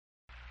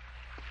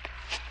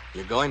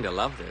You're going to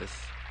love this.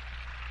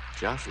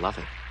 Just love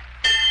it.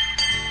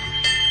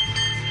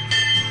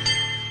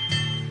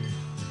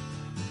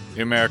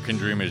 The American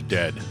dream is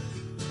dead.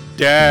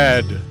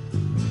 Dead!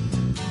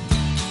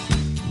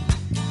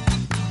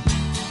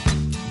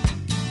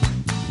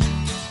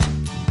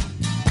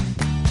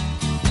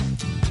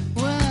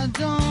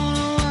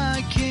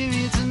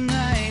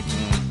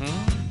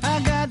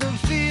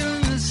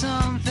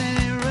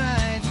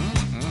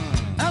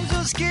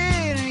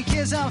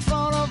 I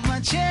fall off my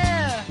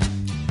chair,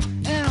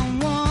 and I'm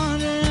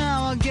wondering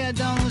how I'll get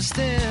down the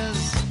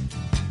stairs.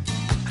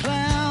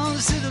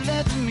 Clowns to the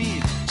left of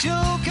me,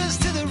 jokers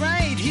to the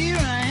right. Here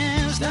I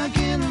am, stuck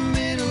in the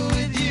middle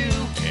with you.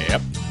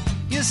 Yep.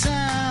 Yes,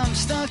 I'm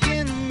stuck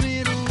in the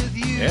middle with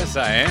you. Yes,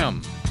 I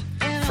am.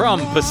 From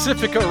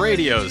Pacifica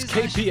Radio's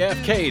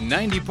KPFK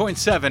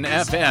 90.7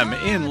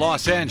 FM in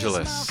Los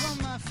Angeles.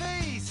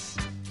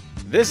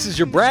 This is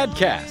your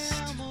BradCast.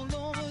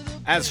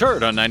 As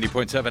heard on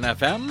 90.7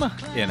 FM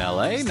in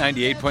LA,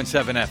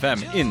 98.7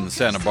 FM in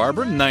Santa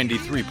Barbara,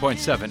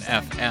 93.7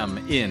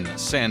 FM in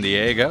San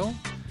Diego,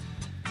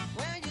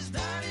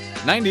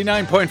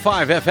 99.5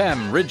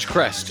 FM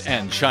Ridgecrest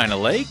and China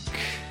Lake,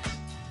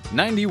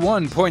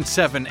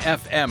 91.7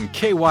 FM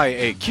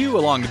KYAQ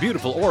along the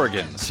beautiful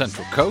Oregon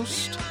Central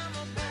Coast,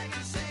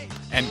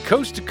 and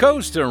coast to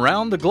coast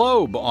around the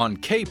globe on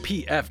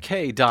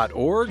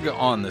kpfk.org,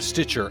 on the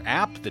Stitcher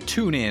app, the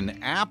TuneIn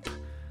app,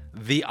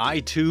 the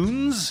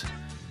iTunes,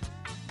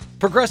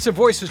 Progressive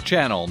Voices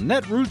Channel,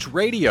 Netroots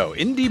Radio,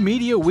 Indie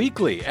Media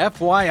Weekly,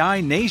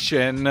 FYI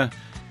Nation,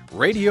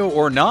 Radio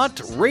or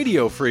Not,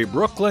 Radio Free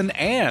Brooklyn,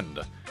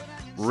 and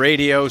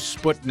Radio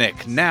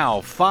Sputnik.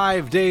 Now,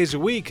 5 days a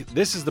week,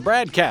 this is the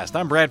BradCast.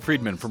 I'm Brad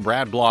Friedman from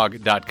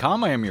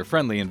bradblog.com. I am your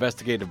friendly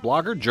investigative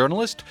blogger,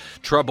 journalist,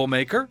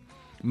 troublemaker,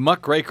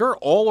 muckraker,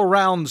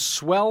 all-around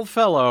swell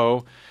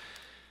fellow,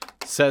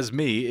 says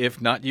me, if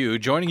not you,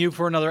 joining you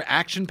for another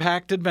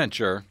action-packed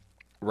adventure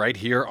right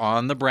here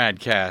on the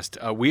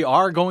BradCast. We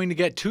are going to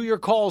get to your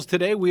calls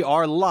today. We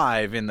are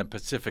live in the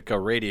Pacifica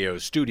Radio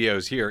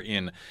studios here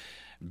in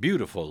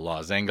beautiful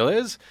Los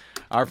Angeles.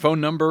 Our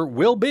phone number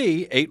will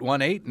be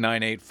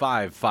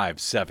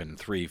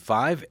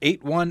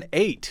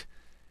 818-985-5735,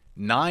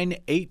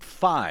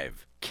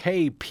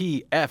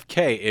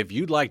 818-985-KPFK. If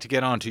you'd like to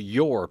get onto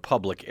your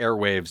public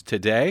airwaves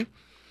today,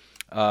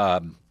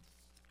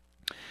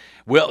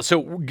 we'll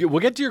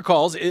get to your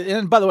calls,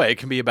 and by the way, it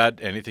can be about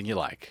anything you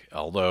like,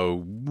 although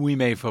we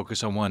may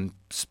focus on one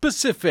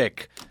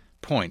specific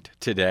point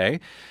today.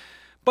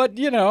 But,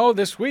 you know,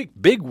 this week,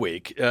 big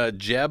week,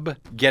 Jeb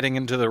getting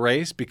into the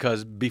race,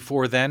 because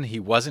before then he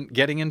wasn't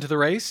getting into the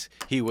race.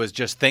 He was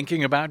just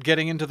thinking about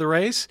getting into the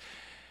race.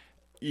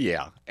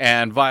 Yeah,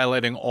 and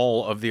violating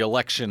all of the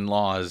election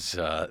laws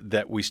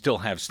that we still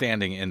have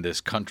standing in this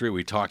country.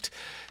 We talked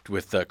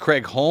with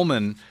Craig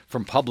Holman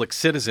from Public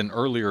Citizen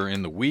earlier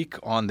in the week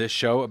on this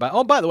show about,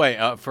 oh, by the way,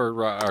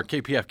 for our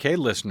KPFK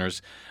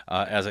listeners,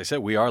 as I said,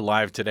 we are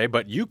live today,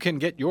 but you can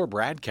get your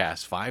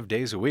BradCast 5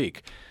 days a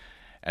week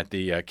at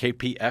the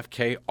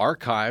KPFK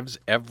archives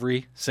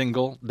every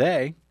single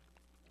day.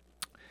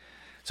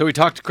 So we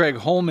talked to Craig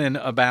Holman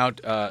about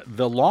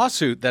the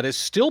lawsuit that is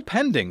still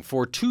pending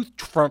from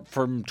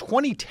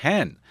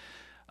 2010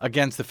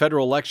 against the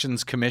Federal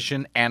Elections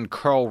Commission and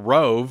Karl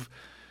Rove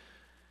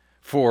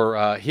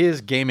for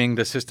his gaming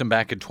the system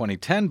back in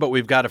 2010. But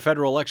we've got a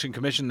Federal Election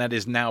Commission that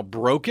is now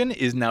broken,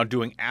 is now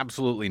doing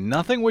absolutely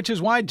nothing, which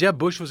is why Jeb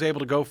Bush was able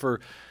to go for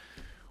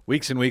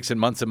weeks and weeks and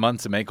months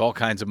and make all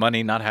kinds of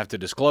money, not have to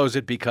disclose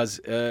it because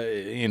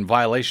in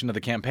violation of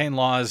the campaign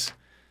laws,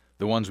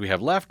 the ones we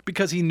have left,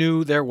 because he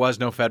knew there was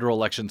no Federal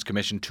Elections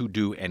Commission to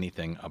do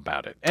anything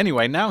about it.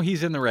 Anyway, now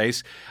he's in the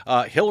race.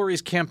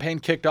 Hillary's campaign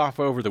kicked off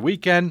over the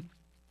weekend.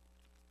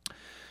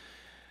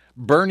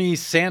 Bernie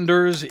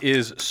Sanders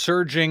is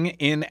surging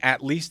in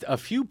at least a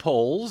few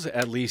polls,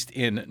 at least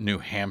in New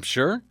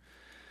Hampshire.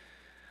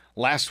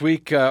 Last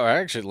week, or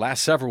actually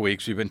last several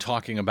weeks, we've been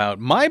talking about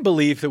my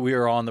belief that we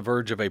are on the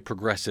verge of a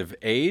progressive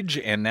age,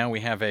 and now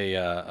we have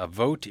a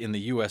vote in the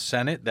U.S.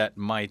 Senate that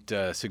might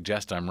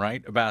suggest I'm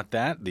right about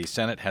that. The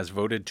Senate has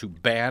voted to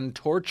ban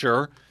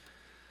torture,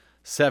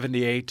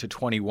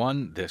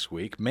 78-21 this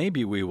week.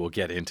 Maybe we will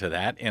get into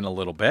that in a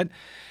little bit.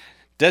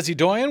 Desi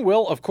Doyen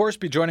will, of course,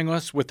 be joining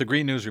us with the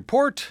Green News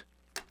Report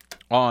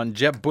on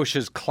Jeb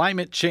Bush's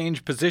climate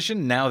change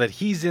position now that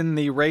he's in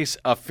the race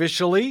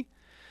officially.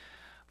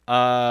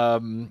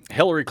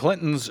 Hillary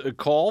Clinton's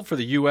call for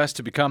the U.S.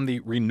 to become the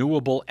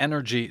renewable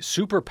energy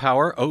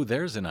superpower. Oh,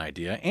 there's an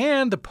idea.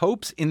 And the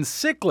Pope's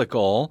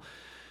encyclical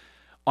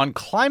on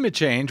climate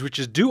change, which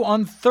is due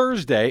on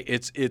Thursday.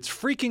 It's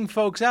freaking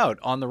folks out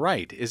on the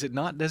right. Is it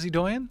not, Desi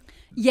Doyen?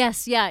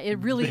 Yes, yeah, it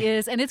really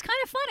is. And it's kind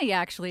of funny,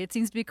 actually. It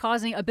seems to be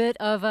causing a bit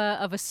of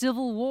a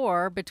civil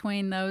war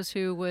between those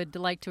who would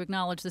like to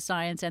acknowledge the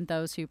science and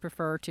those who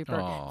prefer to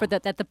for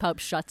that the Pope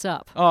shuts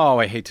up. Oh,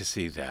 I hate to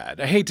see that.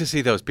 I hate to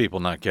see those people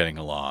not getting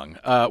along.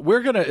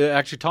 We're going to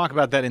actually talk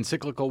about that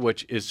encyclical,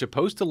 which is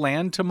supposed to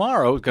land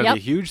tomorrow. It's going to be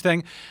a huge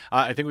thing.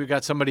 I think we've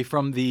got somebody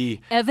from the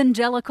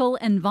Evangelical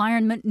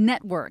Environment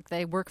Network.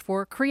 They work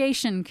for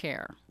Creation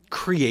Care.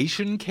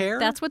 Creation Care?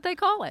 That's what they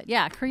call it.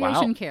 Yeah,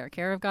 Creation Care.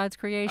 Care of God's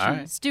creation.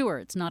 Right.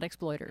 Stewards, not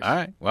exploiters. All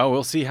right. Well,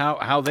 we'll see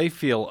how they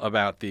feel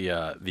about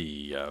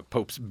the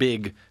Pope's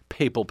big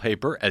papal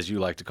paper, as you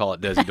like to call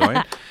it, Desi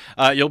Doyen.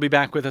 You'll be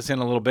back with us in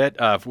a little bit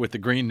with the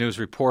Green News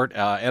Report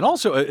and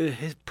also a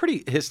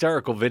pretty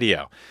hysterical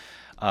video.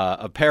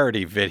 A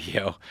parody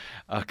video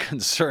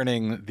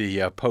concerning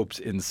the Pope's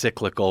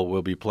encyclical.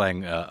 We'll be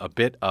playing a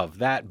bit of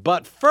that.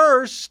 But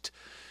first,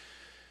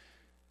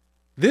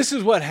 this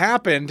is what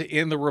happened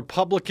in the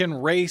Republican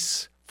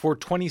race for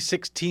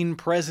 2016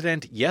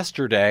 president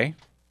yesterday.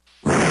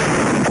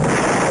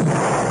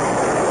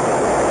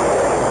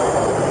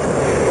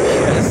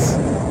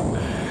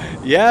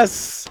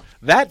 Yes,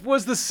 that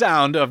was the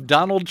sound of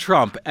Donald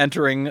Trump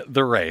entering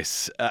the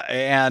race.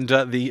 And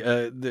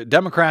the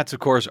Democrats, of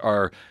course,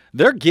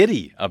 they're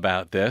giddy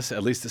about this,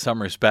 at least in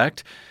some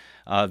respect.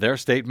 Their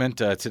statement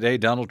today,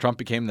 Donald Trump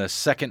became the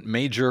second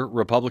major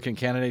Republican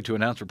candidate to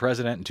announce for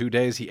president in 2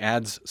 days. He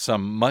adds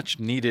some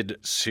much-needed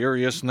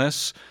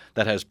seriousness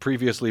that has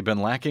previously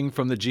been lacking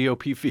from the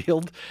GOP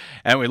field.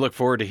 And we look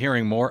forward to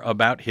hearing more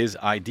about his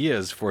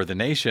ideas for the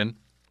nation.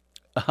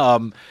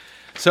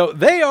 So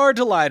they are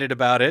delighted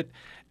about it.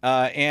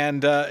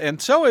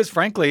 And so is,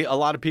 frankly, a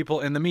lot of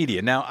people in the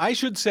media. Now, I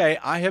should say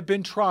I have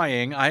been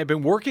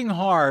working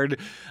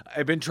hard.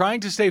 I've been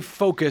trying to stay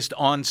focused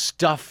on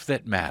stuff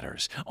that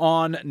matters,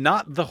 on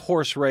not the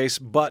horse race,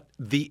 but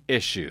the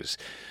issues.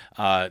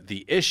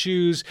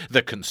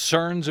 The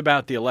concerns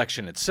about the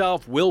election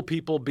itself. Will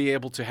people be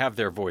able to have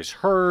their voice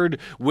heard?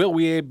 Will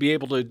we be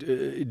able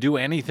to do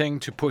anything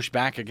to push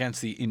back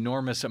against the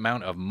enormous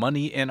amount of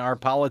money in our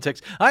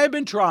politics? I have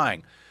been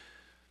trying.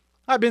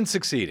 I've been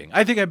succeeding.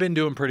 I think I've been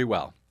doing pretty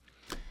well.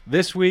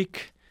 This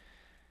week,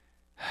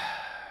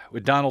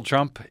 with Donald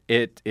Trump,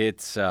 it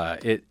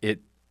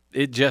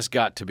just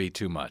got to be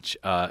too much.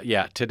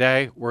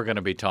 Today we're going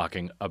to be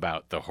talking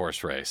about the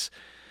horse race.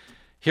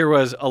 Here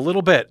was a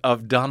little bit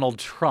of Donald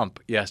Trump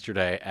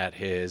yesterday at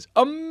his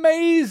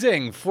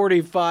amazing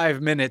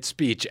 45-minute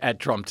speech at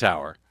Trump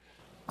Tower.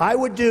 I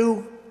would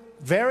do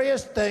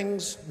various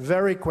things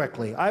very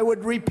quickly. I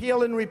would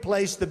repeal and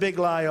replace the big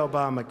lie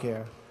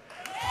Obamacare.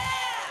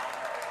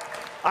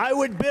 I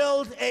would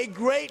build a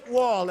great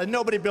wall, and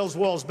nobody builds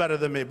walls better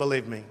than me,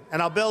 believe me.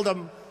 And I'll build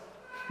them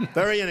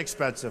very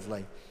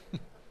inexpensively.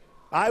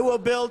 I will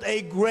build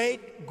a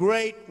great,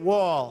 great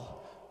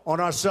wall on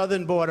our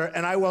southern border,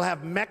 and I will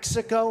have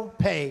Mexico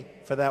pay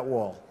for that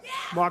wall.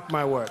 Mark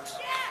my words.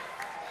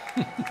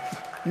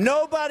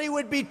 Nobody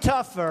would be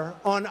tougher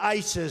on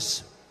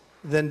ISIS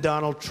than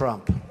Donald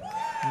Trump.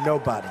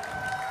 Nobody.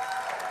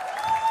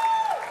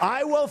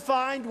 I will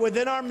find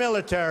within our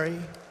military,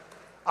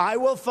 I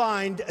will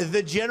find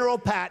the General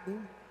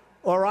Patton,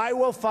 or I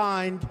will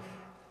find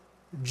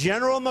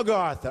General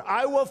MacArthur.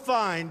 I will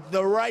find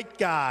the right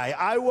guy.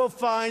 I will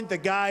find the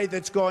guy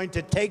that's going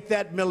to take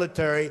that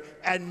military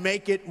and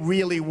make it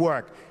really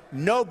work.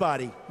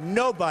 Nobody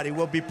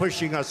will be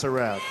pushing us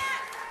around.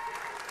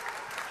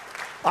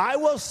 I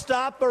will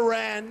stop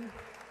Iran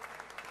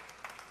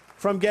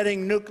from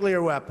getting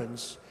nuclear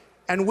weapons,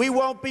 and we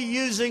won't be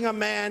using a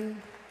man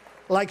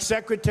like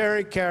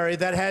Secretary Kerry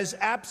that has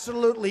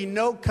absolutely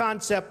no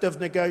concept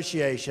of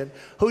negotiation,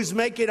 who's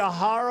making a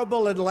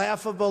horrible and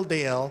laughable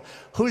deal,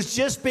 who's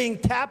just being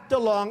tapped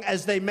along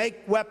as they make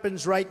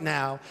weapons right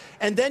now,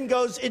 and then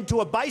goes into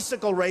a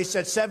bicycle race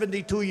at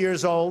 72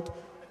 years old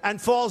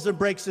and falls and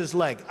breaks his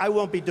leg. I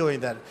won't be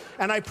doing that.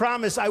 And I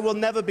promise I will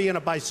never be in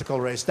a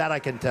bicycle race. That I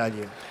can tell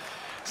you.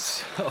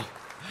 So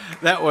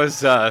that was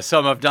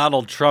some of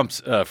Donald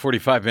Trump's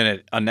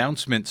 45-minute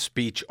announcement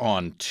speech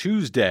on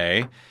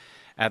Tuesday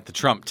at the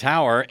Trump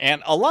Tower.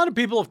 And a lot of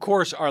people, of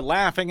course, are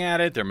laughing at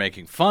it. They're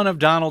making fun of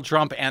Donald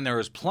Trump, and there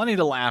is plenty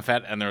to laugh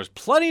at, and there's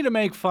plenty to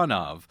make fun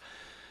of.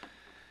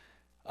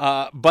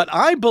 But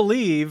I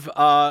believe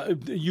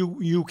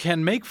you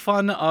can make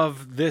fun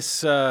of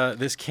this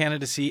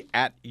candidacy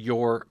at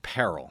your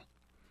peril.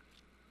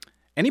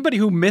 Anybody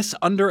who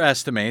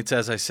misunderestimates,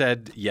 as I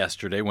said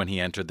yesterday when he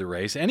entered the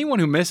race, anyone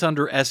who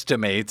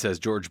misunderestimates, as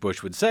George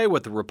Bush would say,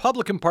 what the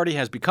Republican Party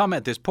has become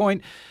at this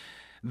point,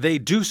 they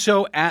do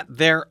so at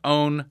their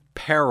own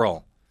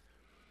peril.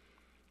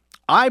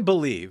 I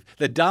believe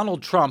that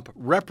Donald Trump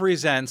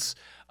represents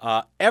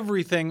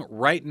everything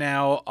right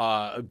now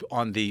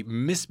on the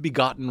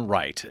misbegotten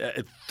right.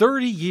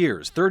 30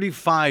 years,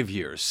 35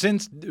 years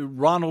since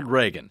Ronald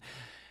Reagan.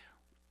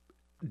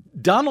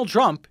 Donald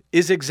Trump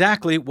is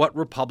exactly what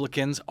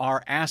Republicans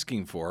are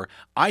asking for.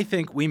 I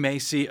think we may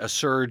see a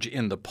surge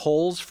in the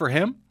polls for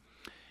him.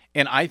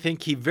 And I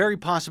think he very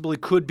possibly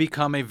could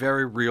become a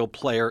very real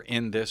player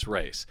in this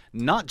race.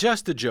 Not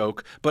just a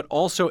joke, but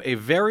also a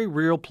very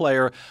real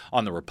player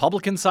on the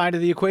Republican side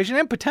of the equation,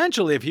 and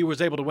potentially, if he was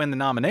able to win the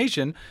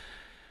nomination,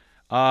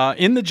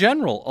 in the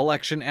general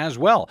election as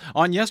well.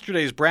 On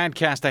yesterday's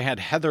BradCast, I had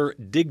Heather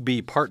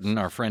Digby Parton,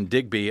 our friend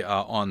Digby,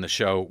 on the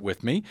show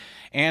with me,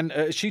 and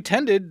she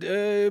tended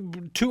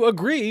to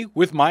agree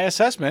with my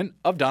assessment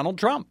of Donald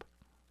Trump.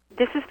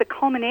 This is the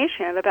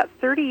culmination of about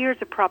 30 years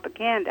of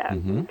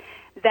propaganda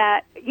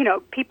that,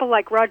 people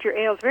like Roger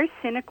Ailes very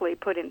cynically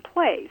put in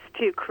place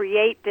to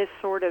create this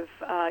sort of,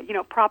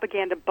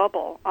 propaganda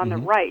bubble on the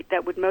right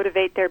that would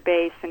motivate their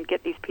base and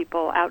get these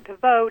people out to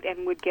vote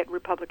and would get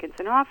Republicans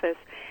in office.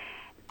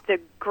 The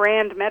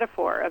grand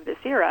metaphor of this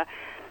era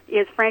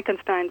is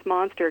Frankenstein's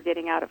monster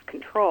getting out of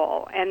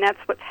control, and that's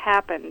what's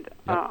happened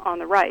on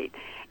the right.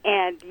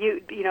 And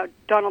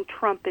Donald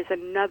Trump is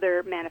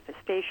another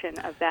manifestation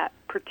of that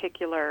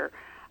particular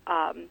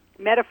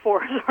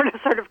metaphor,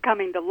 sort of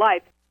coming to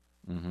life.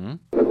 It's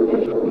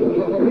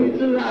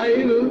alive!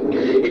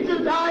 It's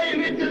alive!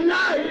 It's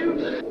alive!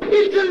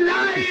 It's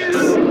alive!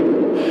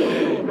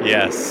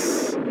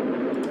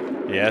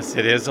 Yes,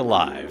 it is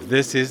alive.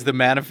 This is the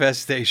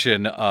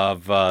manifestation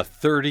of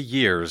 30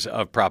 years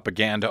of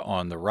propaganda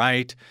on the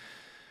right.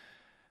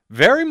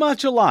 Very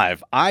much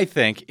alive, I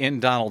think, in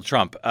Donald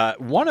Trump.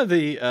 One of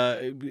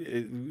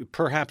the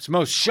perhaps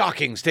most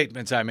shocking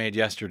statements I made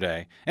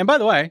yesterday, and by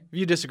the way, if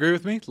you disagree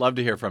with me, love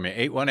to hear from you.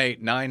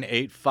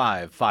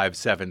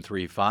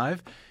 818-985-5735.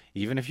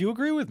 Even if you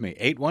agree with me,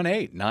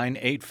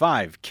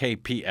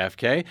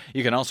 818-985-KPFK.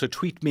 You can also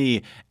tweet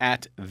me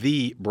at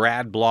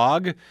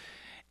 @TheBradBlog.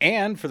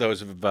 And for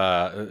those of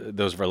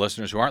our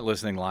listeners who aren't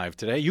listening live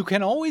today, you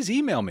can always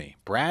email me,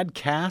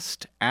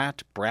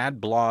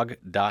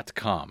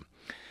 bradcast@bradblog.com.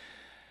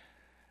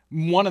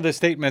 One of the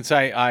statements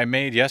I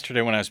made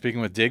yesterday when I was speaking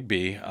with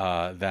Digby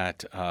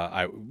that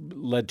I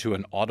led to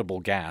an audible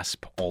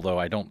gasp, although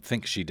I don't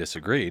think she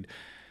disagreed,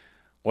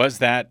 was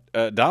that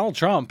Donald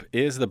Trump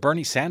is the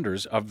Bernie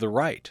Sanders of the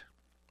right.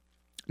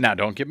 Now,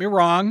 don't get me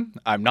wrong.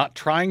 I'm not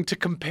trying to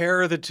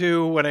compare the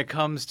two when it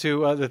comes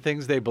to the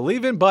things they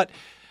believe in, but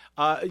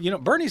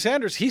Bernie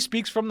Sanders, he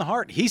speaks from the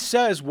heart. He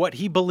says what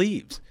he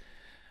believes.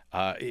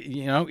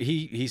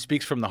 He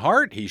speaks from the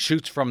heart. He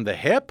shoots from the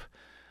hip.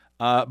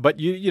 But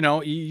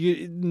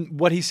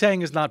what he's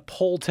saying is not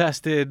poll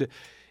tested.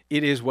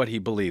 It is what he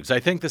believes.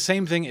 I think the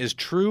same thing is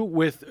true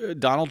with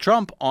Donald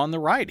Trump on the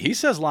right. He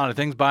says a lot of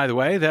things, by the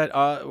way, that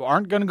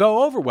aren't going to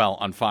go over well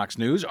on Fox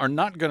News, are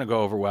not going to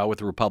go over well with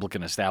the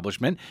Republican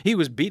establishment. He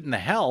was beating the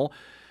hell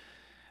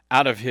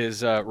out of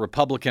his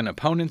Republican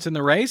opponents in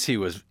the race. He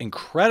was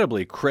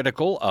incredibly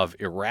critical of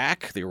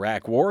Iraq, the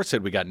Iraq War,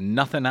 said we got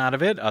nothing out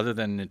of it other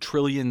than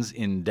trillions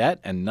in debt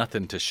and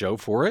nothing to show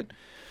for it.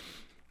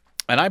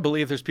 And I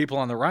believe there's people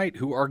on the right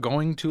who are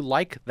going to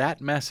like that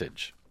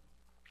message,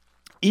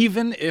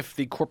 even if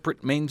the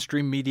corporate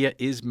mainstream media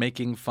is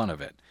making fun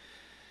of it.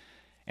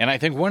 And I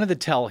think one of the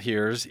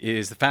tell-heres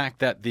is the fact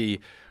that the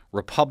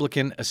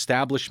Republican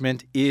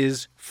establishment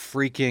is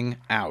freaking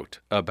out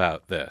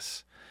about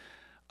this.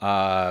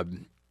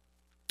 On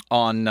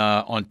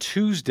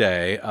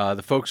Tuesday,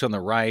 the folks on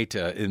the right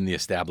in the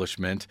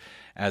establishment,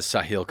 as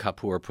Sahil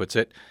Kapoor puts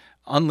it,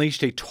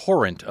 unleashed a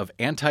torrent of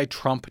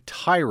anti-Trump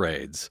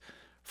tirades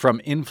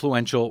from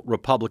influential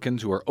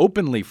Republicans who are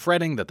openly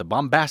fretting that the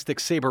bombastic,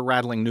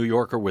 saber-rattling New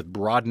Yorker with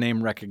broad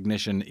name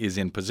recognition is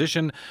in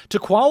position to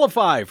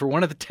qualify for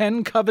one of the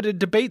 10 coveted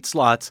debate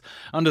slots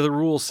under the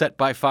rules set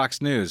by Fox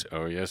News.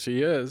 Oh, yes,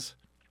 he is.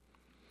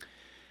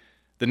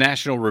 The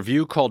National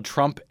Review called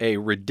Trump a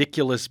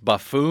ridiculous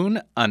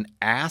buffoon, an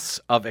ass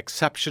of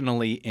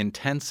exceptionally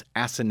intense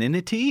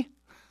asininity.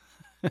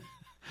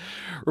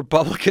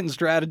 Republican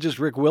strategist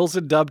Rick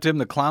Wilson dubbed him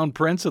the clown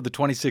prince of the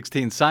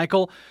 2016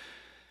 cycle.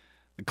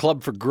 The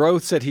Club for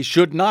Growth said he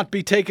should not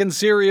be taken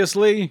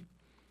seriously.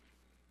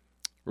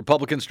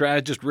 Republican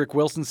strategist Rick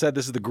Wilson said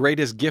this is the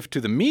greatest gift to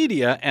the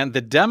media and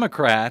the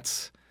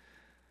Democrats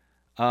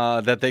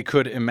that they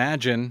could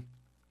imagine.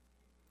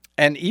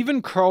 And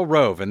even Karl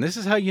Rove, and this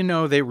is how you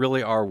know they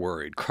really are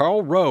worried.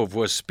 Karl Rove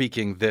was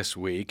speaking this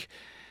week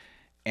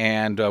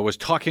and was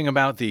talking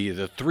about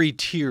the three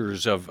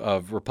tiers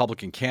of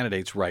Republican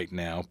candidates right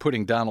now,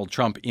 putting Donald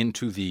Trump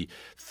into the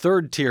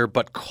third tier,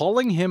 but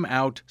calling him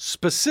out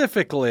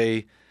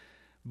specifically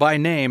by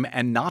name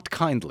and not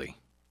kindly.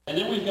 And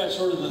then we've got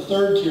sort of the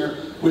third tier,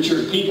 which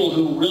are people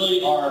who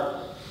really are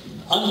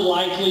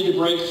unlikely to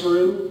break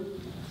through.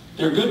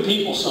 They're good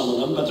people, some of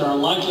them, but they're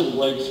unlikely to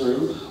break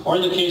through. Or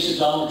in the case of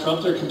Donald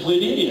Trump, they're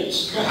complete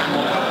idiots.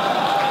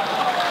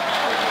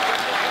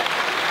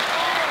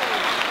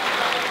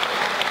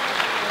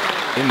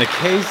 In the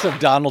case of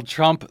Donald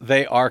Trump,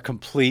 they are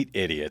complete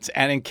idiots.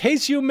 And in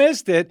case you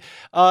missed it,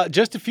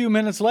 just a few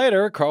minutes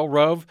later, Karl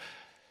Rove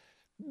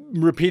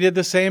repeated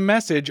the same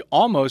message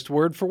almost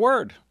word for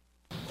word.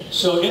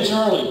 So it's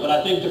early, but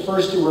I think the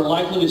first tier, we're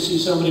likely to see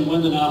somebody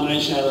win the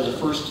nomination out of the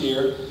first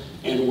tier.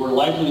 and we're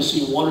likely to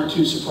see one or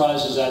two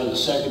surprises out of the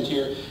second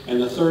tier,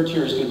 and the third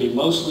tier is going to be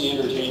mostly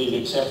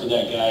entertaining, except for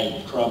that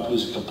guy, Trump,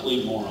 who's a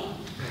complete moron.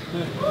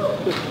 Thank you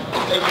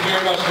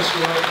very much,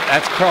 Mr. Rove.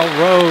 That's Karl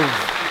Rove.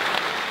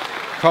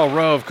 Karl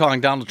Rove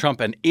calling Donald Trump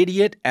an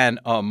idiot and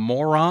a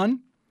moron.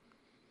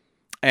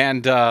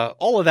 And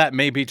all of that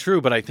may be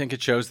true, but I think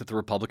it shows that the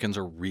Republicans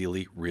are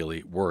really,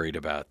 really worried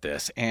about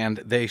this, and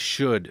they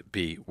should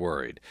be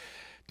worried.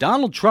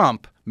 Donald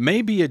Trump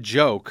may be a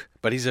joke,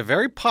 but he's a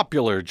very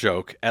popular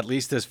joke, at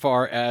least as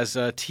far as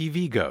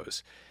TV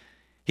goes.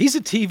 He's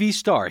a TV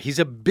star. He's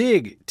a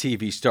big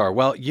TV star.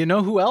 Well, you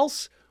know who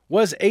else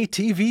was a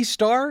TV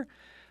star?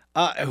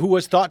 Who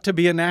was thought to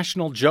be a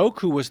national joke,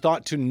 who was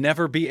thought to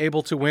never be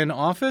able to win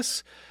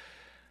office?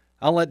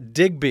 I'll let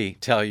Digby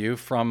tell you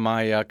from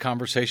my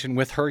conversation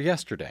with her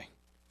yesterday.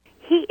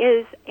 He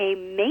is a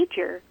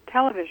major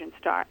television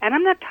star, and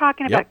I'm not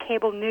talking about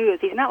cable news.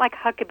 He's not like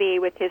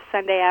Huckabee with his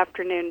Sunday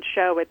afternoon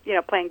show with,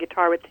 playing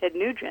guitar with Ted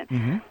Nugent.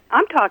 Mm-hmm.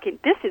 I'm talking,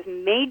 this is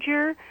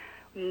major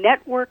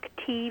network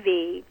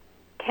TV.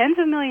 Tens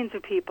of millions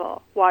of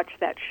people watch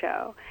that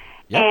show.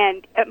 Yep.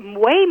 And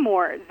way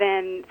more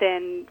than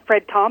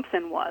Fred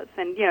Thompson was,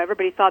 and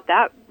everybody thought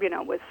that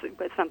was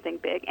something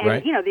big. And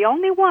right. The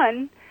only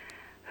one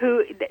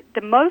who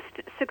the most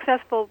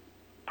successful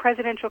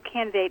presidential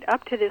candidate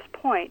up to this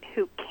point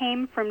who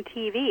came from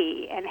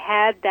TV and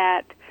had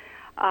that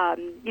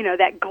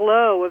that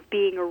glow of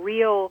being a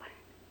real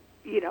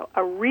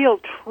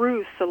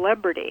true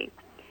celebrity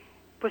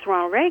was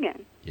Ronald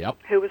Reagan. Yep.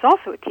 Who was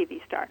also a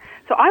TV star.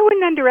 So I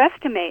wouldn't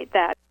underestimate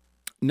that.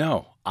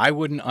 No, I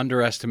wouldn't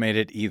underestimate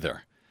it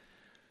either.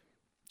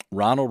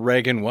 Ronald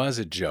Reagan was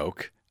a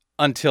joke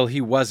until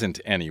he wasn't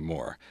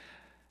anymore.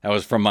 That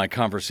was from my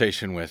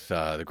conversation with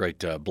the great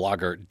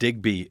blogger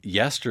Digby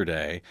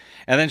yesterday.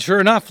 And then sure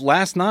enough,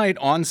 last night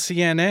on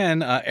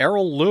CNN,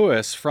 Errol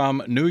Lewis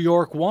from New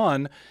York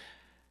One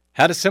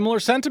had a similar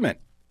sentiment.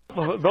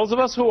 Those of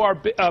us who are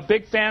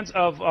big fans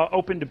of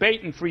open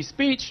debate and free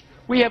speech,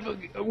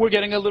 we're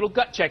getting a little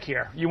gut check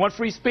here. You want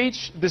free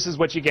speech? This is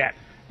what you get.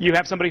 You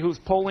have somebody who's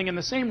polling in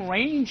the same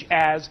range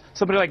as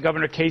somebody like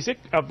Governor Kasich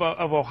of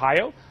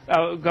Ohio,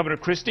 Governor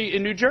Christie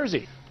in New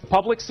Jersey. The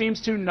public seems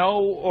to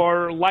know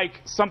or like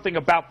something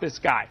about this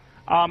guy.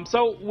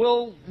 So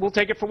we'll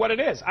take it for what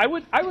it is. I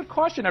would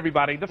caution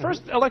everybody. The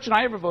first election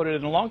I ever voted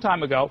in a long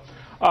time ago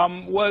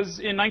was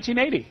in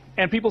 1980.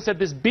 And people said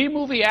this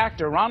B-movie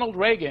actor, Ronald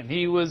Reagan,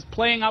 he was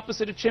playing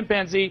opposite a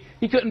chimpanzee.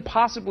 He couldn't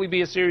possibly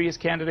be a serious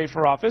candidate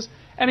for office.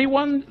 And he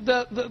won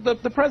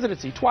the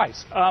presidency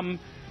twice.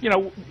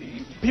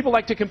 People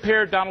like to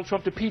compare Donald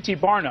Trump to P.T.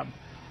 Barnum.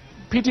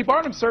 P.T.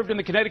 Barnum served in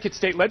the Connecticut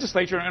State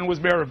Legislature and was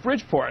mayor of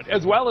Bridgeport,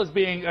 as well as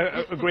being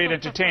a great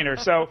entertainer.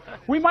 So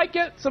we might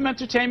get some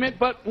entertainment,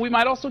 but we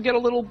might also get a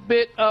little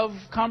bit of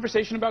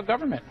conversation about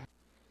government.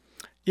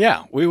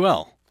 Yeah, we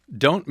will.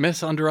 Don't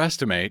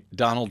underestimate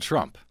Donald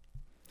Trump.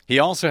 He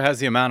also has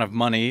the amount of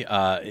money,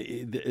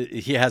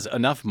 he has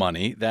enough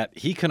money that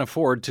he can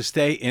afford to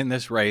stay in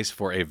this race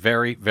for a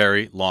very,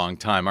 very long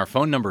time. Our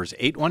phone number is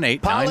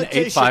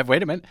 818-985.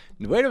 Wait a minute,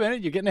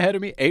 you're getting ahead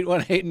of me.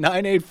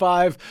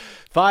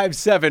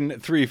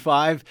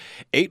 818-985-5735,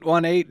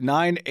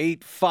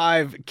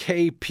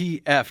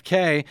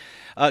 818-985-KPFK.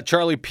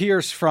 Charlie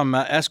Pierce from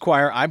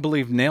Esquire, I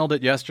believe, nailed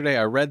it yesterday.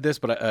 I read this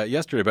but I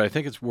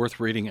think it's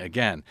worth reading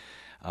again.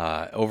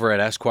 Over at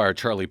Esquire,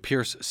 Charlie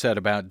Pierce said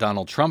about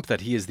Donald Trump that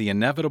he is the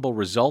inevitable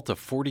result of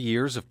 40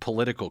 years of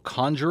political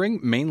conjuring,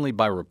 mainly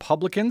by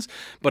Republicans,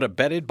 but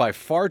abetted by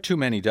far too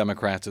many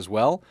Democrats as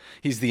well.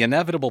 He's the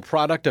inevitable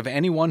product of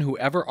anyone who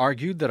ever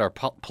argued that our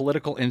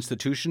political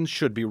institutions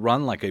should be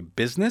run like a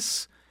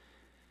business.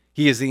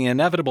 He is the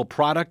inevitable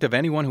product of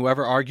anyone who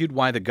ever argued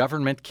why the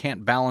government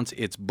can't balance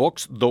its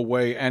books the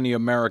way any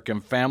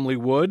American family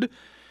would.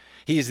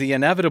 He is the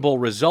inevitable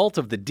result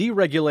of the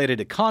deregulated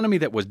economy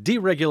that was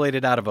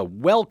deregulated out of a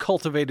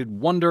well-cultivated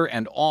wonder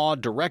and awe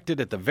directed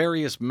at the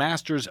various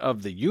masters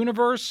of the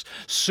universe.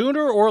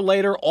 Sooner or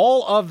later,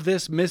 all of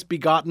this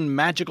misbegotten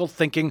magical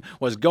thinking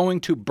was going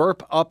to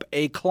burp up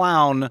a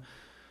clown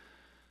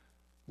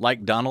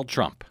like Donald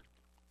Trump.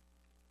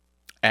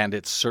 And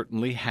it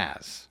certainly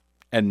has.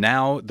 And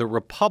now the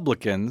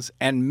Republicans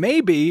and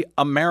maybe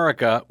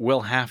America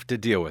will have to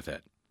deal with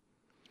it.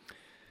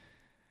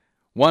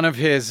 One of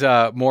his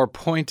more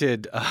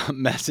pointed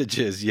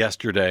messages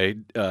yesterday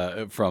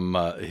from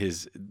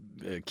his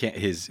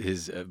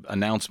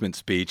announcement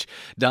speech,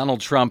 Donald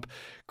Trump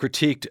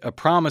critiqued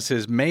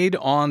promises made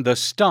on the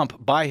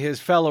stump by his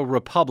fellow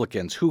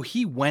Republicans, who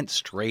he went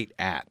straight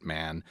at,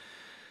 man.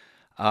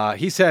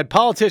 He said,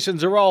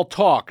 politicians are all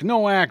talk,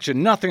 no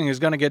action, nothing is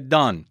going to get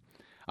done.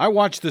 I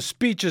watch the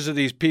speeches of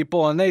these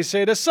people, and they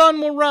say the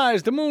sun will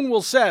rise, the moon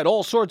will set,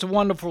 all sorts of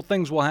wonderful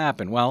things will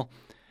happen. Well,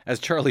 as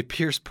Charlie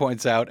Pierce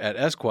points out at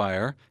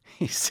Esquire,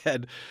 he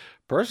said,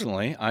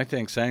 personally, I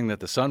think saying that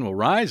the sun will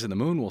rise and the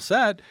moon will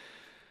set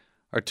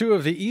are two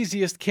of the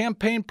easiest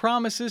campaign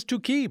promises to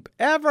keep,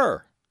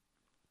 ever.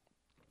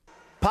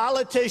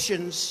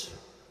 Politicians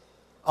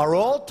are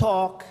all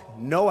talk,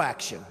 no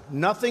action.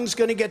 Nothing's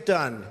going to get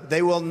done.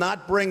 They will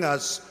not bring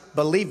us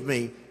believe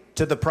me,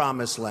 to the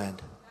promised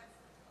land.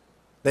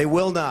 They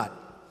will not.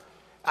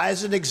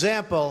 As an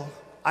example,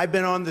 I've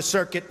been on the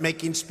circuit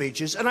making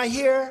speeches, and I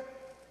hear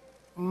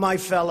my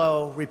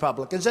fellow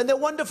Republicans, and they're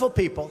wonderful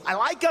people. I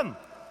like them.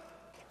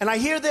 And I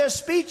hear their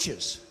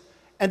speeches,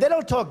 and they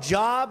don't talk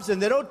jobs,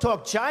 and they don't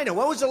talk China.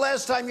 When was the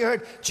last time you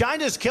heard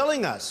China's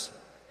killing us?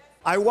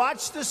 I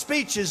watch the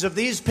speeches of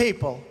these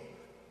people,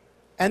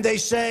 and they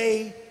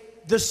say,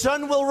 the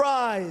sun will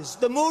rise,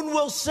 the moon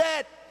will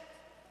set,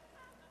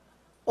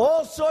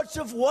 all sorts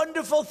of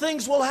wonderful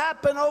things will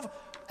happen.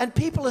 And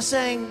people are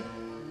saying,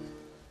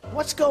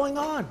 what's going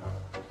on?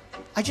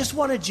 I just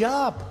want a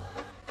job.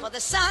 For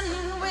the sun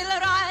will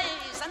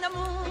rise and the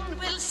moon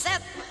will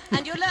set,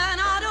 and you learn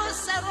how to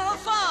settle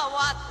for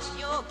what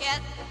you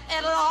get.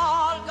 It'll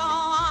all go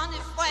on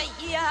if we're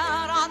here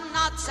or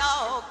not, so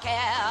who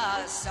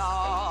cares, so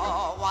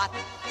what?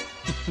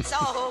 So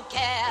who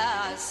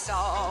cares, so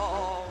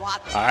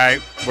what? All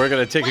right, we're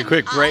going to take a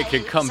quick break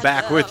and come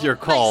back with your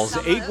calls.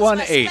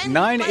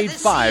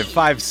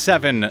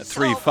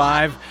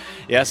 818-985-5735.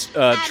 Yes,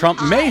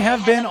 Trump may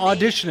have been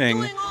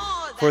auditioning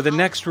for the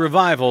next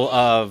revival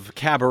of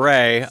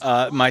Cabaret.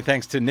 My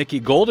thanks to Nikki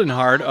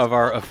Goldenhart of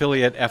our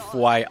affiliate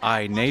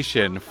FYI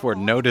Nation for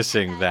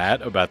noticing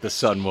that about the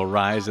sun will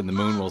rise and the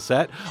moon will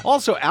set.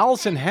 Also,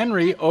 Allison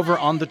Henry over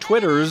on the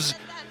Twitters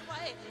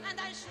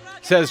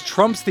says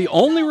Trump's the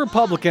only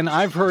Republican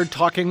I've heard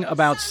talking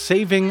about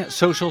saving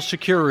Social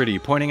Security,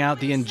 pointing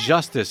out the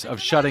injustice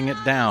of shutting it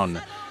down.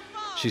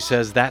 She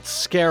says that's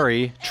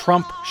scary.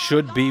 Trump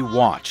should be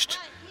watched.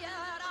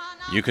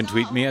 You can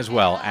tweet me as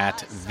well at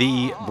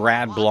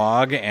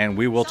 @TheBradBlog, and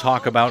we will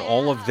talk about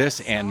all of this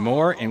and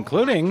more,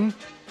 including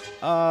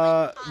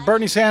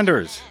Bernie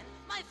Sanders.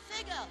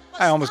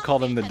 I almost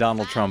called him the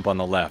Donald Trump on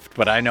the left,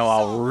 but I know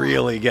I'll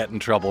really get in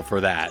trouble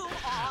for that.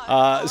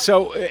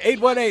 So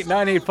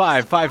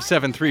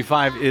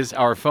 818-985-5735 is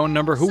our phone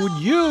number. Who would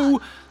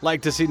you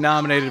like to see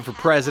nominated for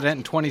president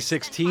in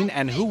 2016,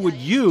 and who would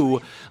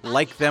you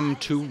like them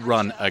to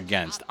run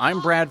against?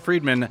 I'm Brad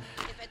Friedman.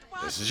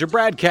 This is your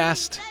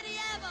BradCast.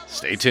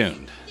 Stay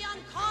tuned.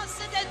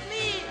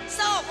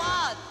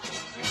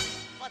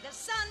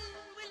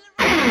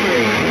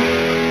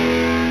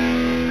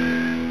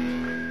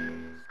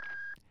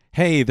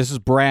 Hey, this is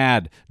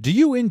Brad. Do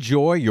you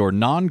enjoy your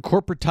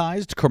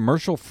non-corporatized,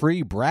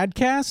 commercial-free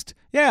BradCast?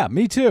 Yeah,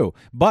 me too.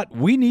 But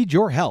we need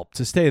your help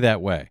to stay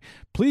that way.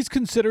 Please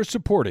consider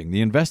supporting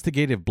the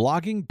investigative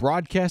blogging,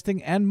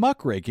 broadcasting, and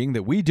muckraking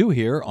that we do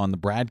here on the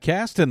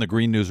BradCast and the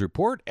Green News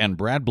Report and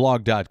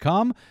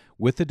BradBlog.com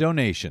with a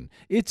donation.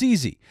 It's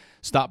easy.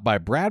 Stop by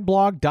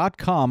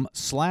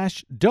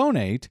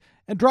BradBlog.com/donate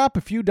and drop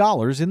a few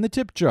dollars in the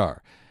tip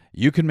jar.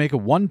 You can make a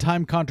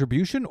one-time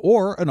contribution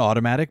or an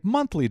automatic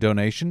monthly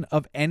donation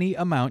of any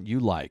amount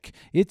you like.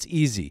 It's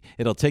easy.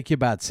 It'll take you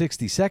about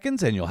 60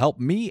 seconds, and you'll help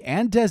me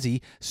and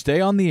Desi stay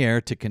on the air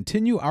to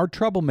continue our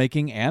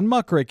troublemaking and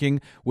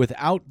muckraking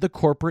without the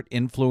corporate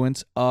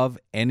influence of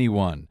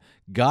anyone.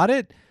 Got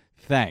it?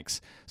 Thanks.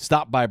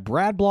 Stop by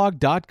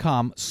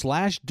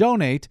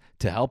BradBlog.com/donate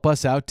to help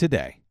us out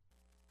today.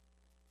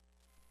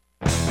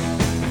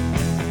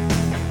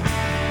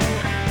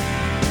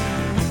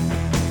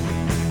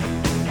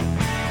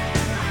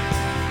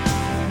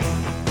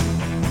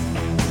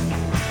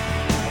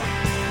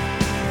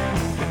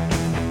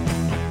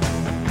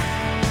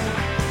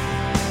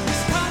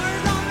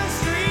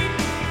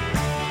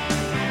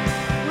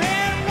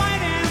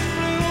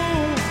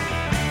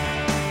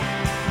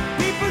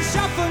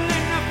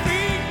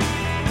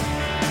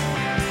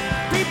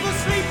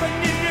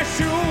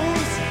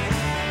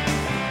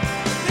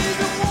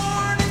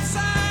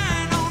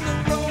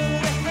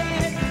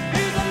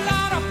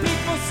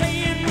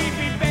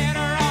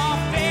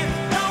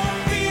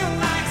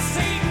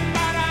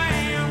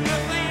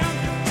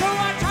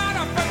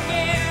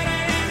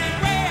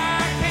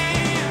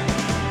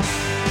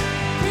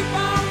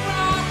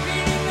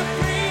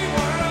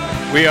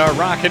 We are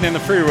rocking in the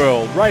free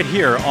world right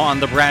here on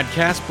the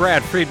BradCast.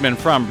 Brad Friedman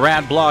from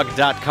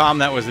BradBlog.com.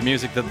 That was the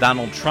music that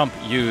Donald Trump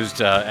used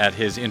at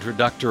his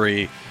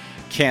introductory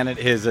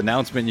his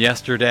announcement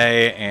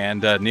yesterday.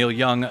 And Neil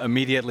Young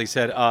immediately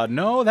said,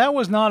 no, that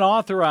was not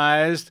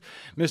authorized.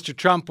 Mr.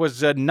 Trump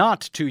was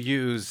not to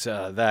use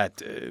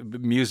that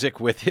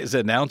music with his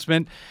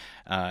announcement.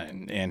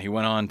 And he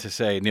went on to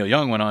say, Neil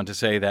Young went on to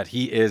say that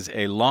he is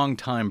a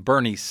longtime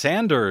Bernie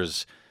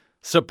Sanders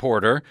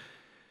supporter.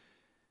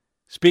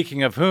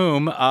 Speaking of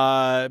whom,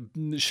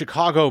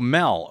 Chicago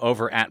Mel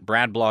over at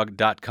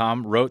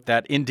BradBlog.com wrote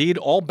that indeed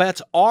all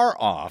bets are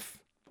off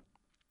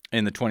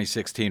in the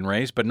 2016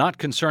 race, but not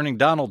concerning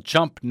Donald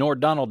Chump, nor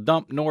Donald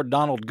Dump, nor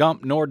Donald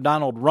Gump, nor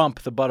Donald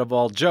Rump, the butt of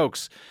all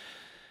jokes.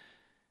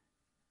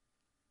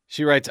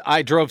 She writes,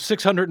 I drove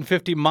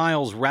 650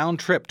 miles round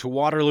trip to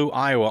Waterloo,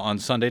 Iowa on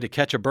Sunday to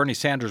catch a Bernie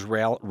Sanders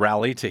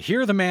rally, to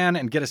hear the man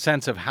and get a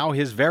sense of how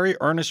his very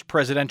earnest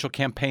presidential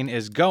campaign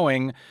is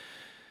going.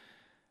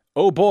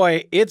 Oh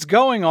boy, it's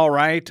going all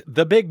right.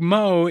 The big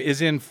mo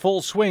is in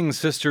full swing,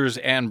 sisters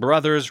and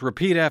brothers.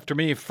 Repeat after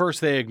me. First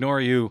they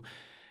ignore you,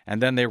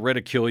 and then they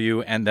ridicule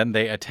you, and then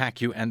they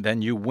attack you, and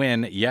then you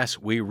win. Yes,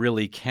 we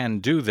really can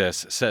do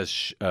this,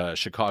 says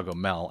Chicago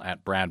Mel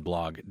at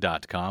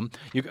bradblog.com.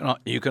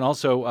 You can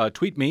also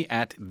tweet me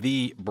at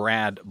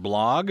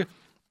 @TheBradBlog.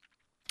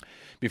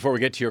 Before we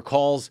get to your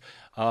calls,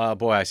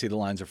 boy, I see the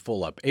lines are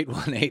full up.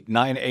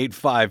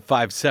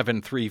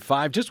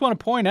 818-985-5735. Just want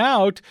to point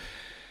out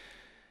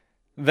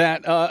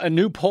that a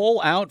new poll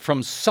out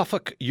from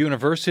Suffolk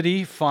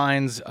University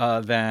finds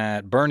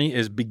that Bernie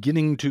is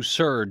beginning to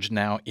surge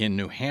now in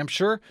New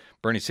Hampshire.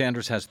 Bernie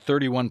Sanders has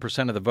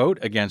 31% of the vote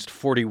against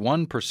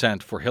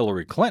 41% for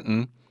Hillary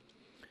Clinton.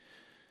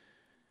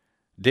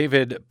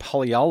 David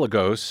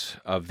Paleologos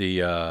of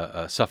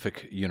the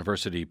Suffolk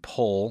University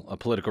poll, a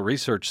political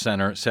research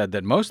center, said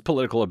that most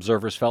political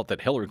observers felt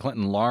that Hillary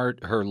Clinton,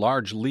 her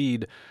large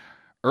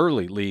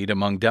early lead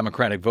among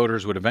Democratic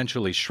voters would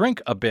eventually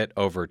shrink a bit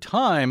over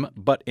time,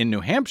 but in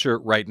New Hampshire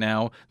right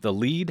now, the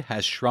lead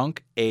has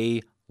shrunk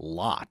a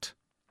lot.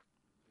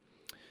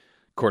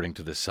 According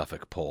to the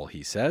Suffolk poll,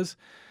 he says.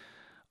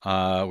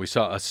 We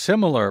saw a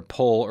similar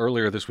poll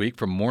earlier this week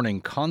from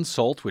Morning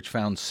Consult, which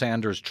found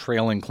Sanders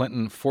trailing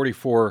Clinton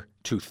 44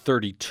 to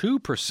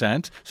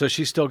 32%. So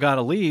she's still got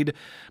a lead,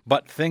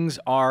 but things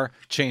are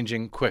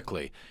changing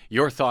quickly.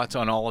 Your thoughts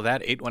on all of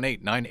that?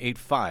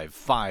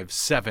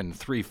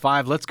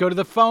 818-985-5735. Let's go to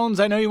the phones.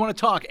 I know you want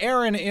to talk.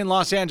 Aaron in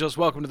Los Angeles,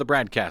 welcome to the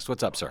BradCast.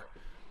 What's up, sir?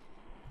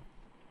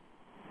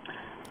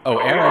 Oh,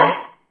 Aaron.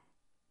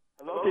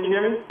 Hello, can you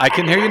hear me? I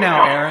can hear you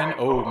now, Aaron.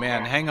 Oh,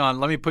 man, hang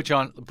on. Let me put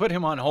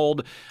him on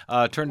hold.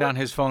 Turn down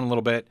his phone a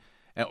little bit.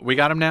 We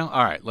got him now?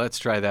 All right, let's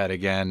try that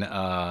again.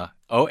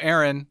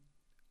 Aaron,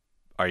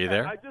 are you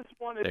there?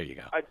 There you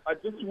go. I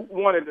just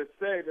wanted to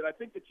say that I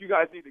think that you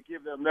guys need to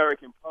give the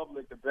American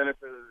public the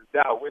benefit of the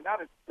doubt. We're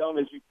not as dumb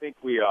as you think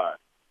we are.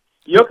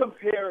 You're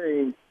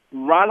comparing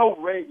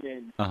Ronald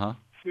Reagan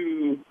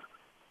to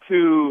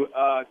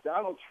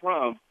Donald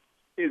Trump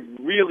is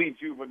really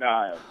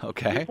juvenile.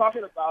 Okay. You're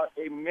talking about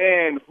a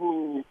man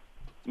who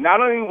not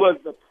only was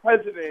the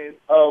president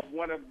of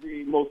one of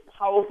the most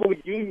powerful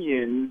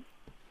unions,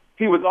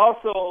 he was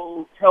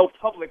also held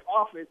public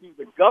office. He was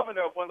the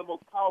governor of one of the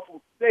most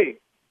powerful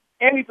states,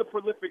 and he's a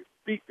prolific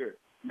speaker.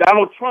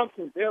 Donald Trump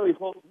can barely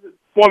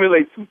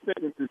formulate two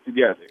sentences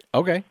together.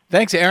 Okay.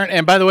 Thanks, Aaron.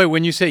 And by the way,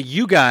 when you say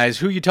you guys,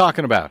 who are you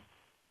talking about?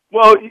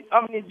 Well,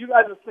 I mean, you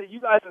guys are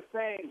saying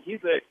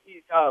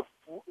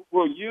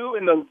were you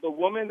and the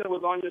woman that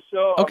was on your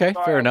show? Okay,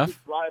 fair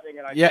enough. Driving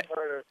and I yeah,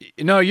 heard her.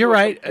 No, you're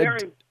right.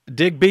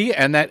 Digby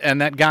and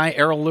that guy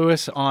Errol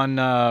Lewis on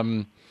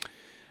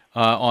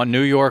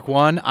New York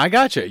One. I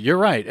got you. You're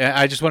right.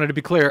 I just wanted to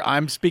be clear.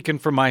 I'm speaking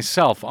for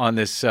myself on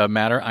this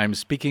matter. I'm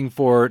speaking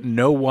for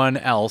no one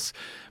else.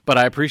 But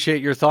I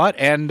appreciate your thought,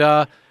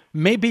 and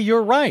maybe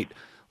you're right.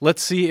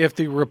 Let's see if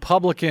the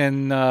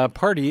Republican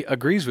Party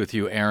agrees with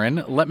you,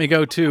 Aaron. Let me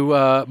go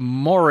to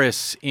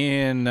Morris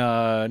in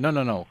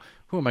no.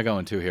 Who am I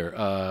going to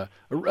here?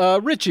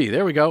 Richie.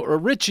 There we go.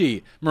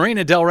 Richie,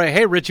 Marina Del Rey.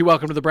 Hey, Richie,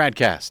 welcome to the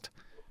BradCast.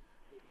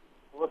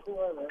 What's the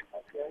matter?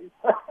 Okay.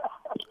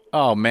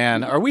 Oh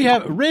man, are we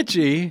having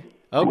Richie?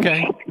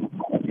 Okay,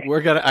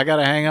 I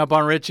gotta hang up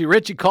on Richie.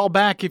 Richie, call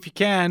back if you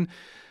can.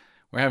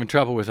 We're having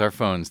trouble with our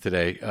phones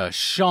today.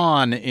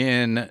 Sean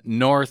in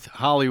North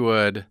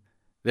Hollywood.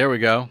 There we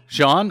go.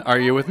 Sean, are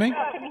you with me?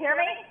 Can you hear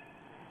me?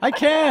 I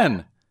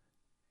can.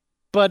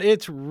 But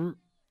it's... Okay, I'm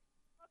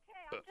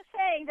just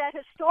saying that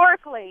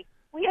historically,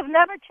 we have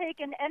never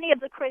taken any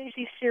of the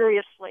crazy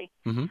seriously.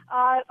 Mm-hmm.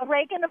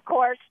 Reagan, of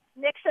course.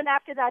 Nixon,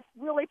 after that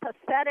really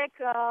pathetic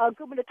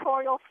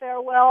gubernatorial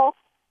farewell,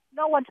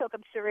 no one took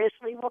him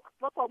seriously. Look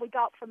what we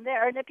got from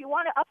there. And if you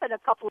want to up it a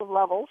couple of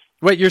levels...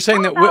 Wait, you're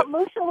saying that...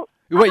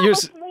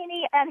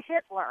 Mussolini and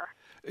Hitler.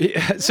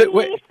 Yeah,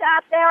 we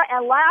sat there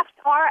and laughed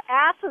our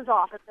asses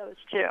off at those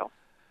two.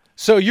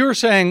 So you're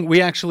saying we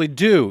actually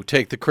do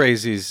take the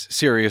crazies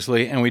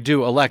seriously and we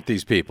do elect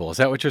these people. Is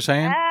that what you're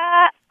saying?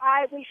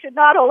 We should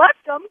not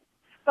elect them,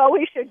 but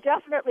we should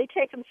definitely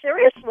take them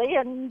seriously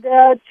and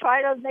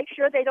try to make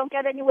sure they don't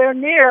get anywhere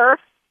near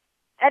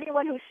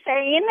anyone who's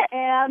sane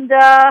and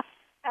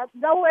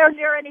nowhere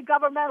near any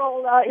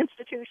governmental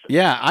institutions.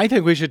 Yeah, I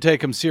think we should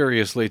take them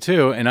seriously,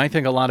 too, and I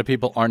think a lot of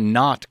people are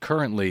not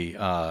currently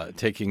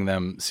taking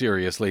them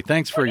seriously.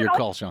 Thanks for your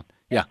call, Sean.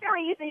 Yeah.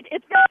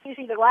 It's very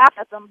easy to laugh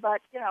at them,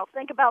 but,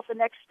 think about the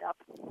next step.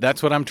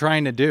 That's what I'm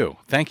trying to do.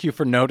 Thank you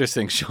for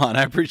noticing, Sean.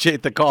 I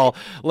appreciate the call.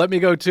 Let me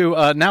go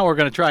to, now we're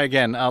going to try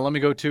again. Let me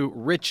go to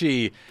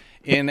Richie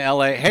in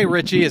L.A. Hey,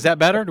 Richie, is that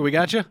better? Do we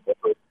got you?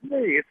 It's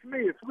me.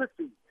 It's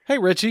Richie. Hey,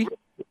 Richie.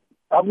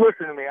 I'm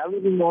listening to me. I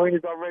live in New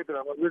Orleans already, but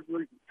I'm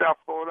listening to South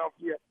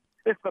Philadelphia.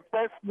 It's the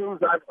best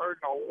news I've heard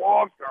in a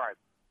long time.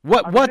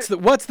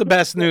 What's the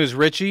best news,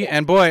 Richie?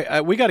 And boy,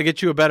 we got to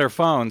get you a better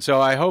phone. So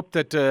I hope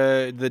that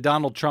the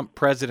Donald Trump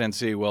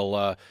presidency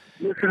will.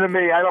 Listen to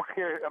me. I don't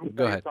care.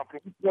 Go ahead. Something.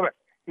 He's going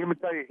to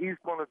tell you he's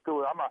going to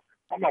do it.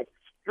 I'm a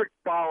strict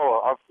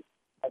follower of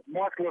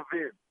Mark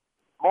Levin.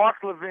 Mark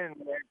Levin,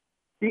 man.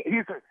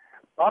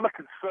 I'm a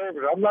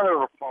conservative. I'm not a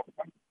Republican.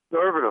 I'm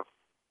conservative.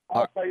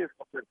 I'll tell you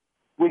something.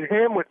 With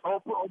him, with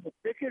Oprah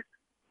Pickett,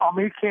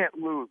 He can't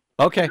lose.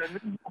 Okay.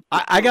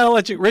 I gotta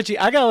let you, Richie.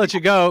 I gotta let you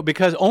go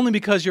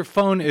because your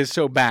phone is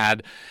so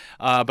bad.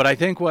 But I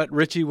think what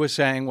Richie was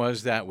saying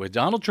was that with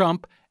Donald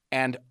Trump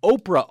and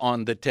Oprah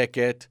on the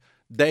ticket,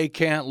 they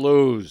can't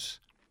lose.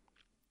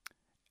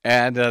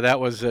 And that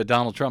was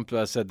Donald Trump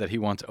said that he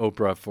wants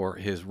Oprah for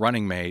his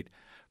running mate.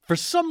 For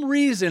some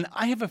reason,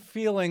 I have a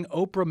feeling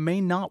Oprah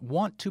may not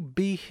want to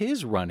be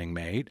his running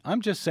mate.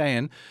 I'm just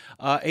saying.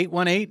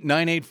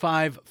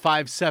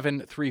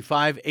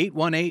 818-985-5735,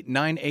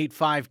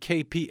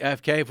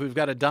 818-985-KPFK. If we've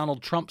got a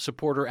Donald Trump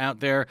supporter out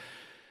there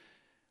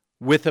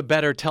with a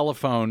better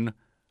telephone,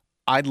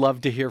 I'd love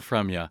to hear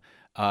from you.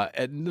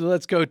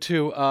 Let's go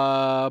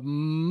to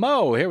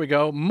Mo. Here we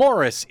go.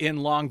 Morris in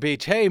Long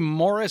Beach. Hey,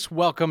 Morris,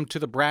 welcome to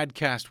the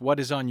BradCast. What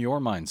is on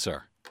your mind,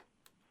 sir?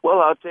 Well,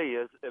 I'll tell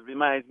you, it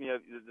reminds me of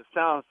the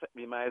sound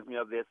reminds me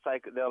of the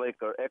psychedelic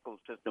or echo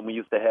system we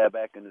used to have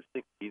back in the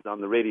 60s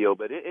on the radio.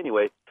 But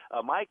anyway,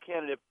 my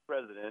candidate for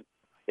president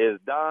is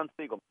Don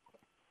Siegelman.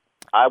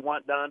 I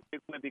want Don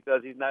Siegelman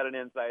because he's not an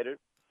insider.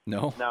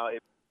 No. Now,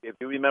 if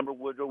you remember,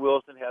 Woodrow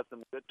Wilson had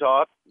some good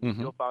talk. We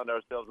still found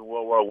ourselves in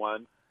World War I.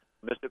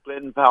 Mr.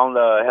 Clinton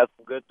had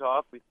some good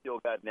talk. We still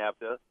got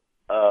NAFTA.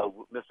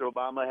 Mr.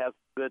 Obama has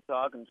good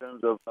talk in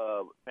terms of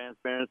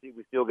transparency.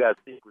 We still got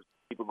secrets.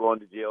 People going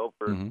to jail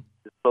for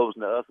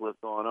disclosing to us what's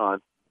going on.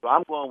 So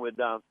I'm going with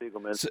Don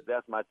Siegelman.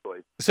 That's my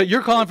choice. So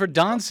you're calling for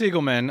Don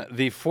Siegelman,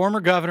 the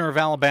former governor of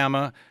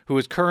Alabama, who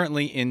is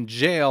currently in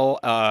jail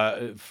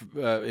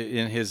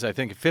in his, I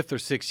think, 5th or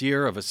 6th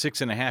year of a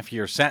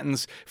 6.5-year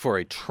sentence for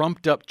a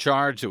trumped-up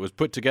charge that was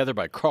put together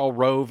by Karl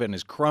Rove and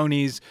his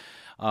cronies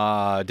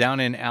down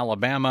in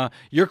Alabama.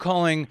 You're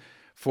calling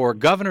for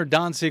Governor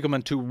Don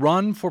Siegelman to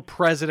run for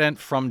president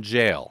from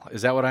jail.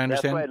 Is that what I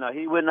understand? That's right. Now,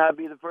 he would not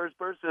be the first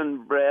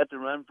person, Brad, to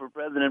run for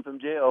president from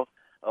jail.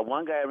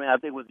 One guy ran, I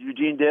think it was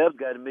Eugene Debs,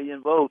 got 1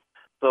 million votes.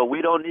 So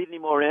we don't need any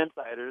more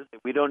insiders.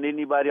 We don't need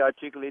anybody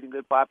articulating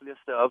good popular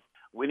stuff.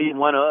 We need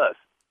one of us.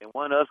 And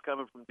one of us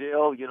coming from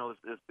jail,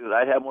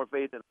 I'd have more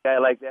faith in a guy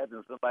like that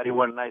than somebody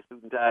wearing a nice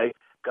suit and tie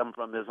coming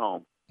from his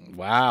home.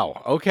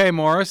 Wow. Okay,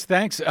 Morris,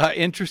 thanks.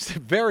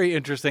 Very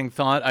interesting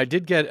thought. I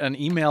did get an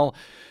email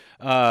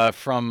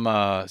from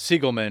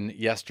Siegelman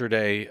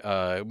yesterday,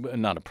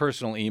 not a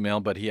personal email,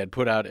 but he had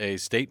put out a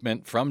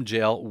statement from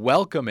jail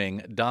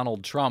welcoming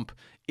Donald Trump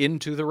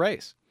into the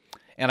race.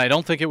 And I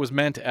don't think it was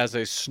meant as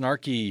a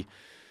snarky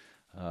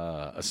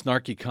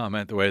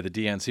comment, the way the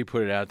DNC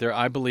put it out there.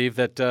 I believe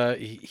that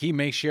he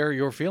may share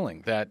your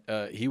feeling, that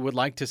he would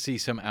like to see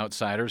some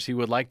outsiders. He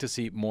would like to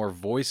see more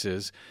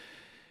voices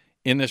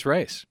in this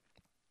race.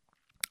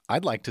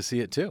 I'd like to see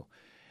it too.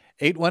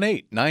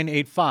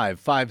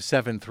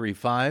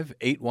 818-985-5735,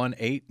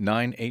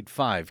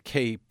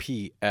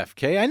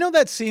 818-985-KPFK. I know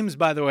that seems,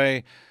 by the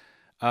way,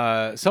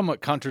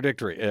 somewhat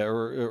contradictory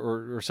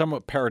or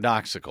somewhat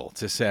paradoxical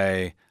to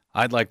say,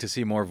 I'd like to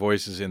see more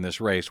voices in this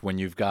race when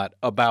you've got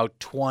about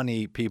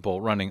 20 people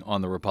running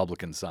on the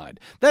Republican side.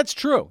 That's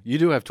true. You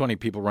do have 20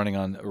 people running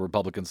on the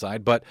Republican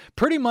side, but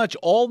pretty much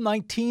all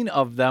 19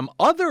 of them,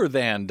 other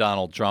than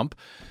Donald Trump,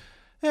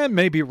 and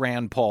maybe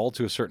Rand Paul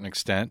to a certain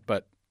extent,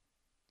 but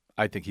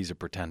I think he's a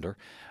pretender.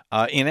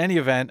 In any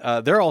event,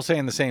 they're all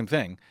saying the same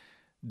thing.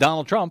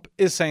 Donald Trump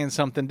is saying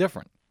something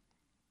different.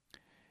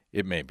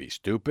 It may be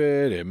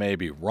stupid, it may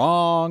be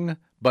wrong,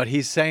 but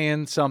he's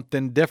saying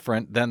something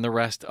different than the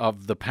rest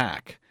of the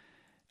pack.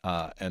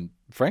 And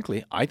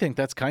frankly, I think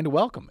that's kind of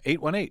welcome.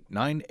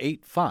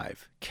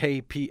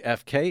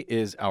 818-985-KPFK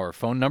is our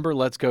phone number.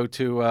 Let's go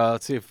to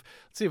let's see if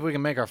we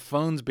can make our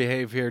phones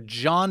behave here.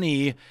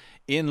 Johnny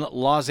in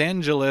Los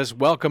Angeles,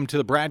 welcome to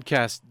the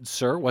BradCast,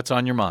 sir. What's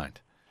on your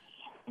mind?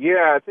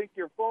 Yeah, I think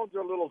your phones are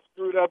a little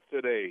screwed up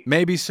today.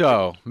 Maybe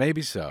so.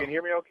 Maybe so. Can you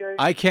hear me okay?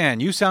 I can.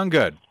 You sound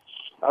good.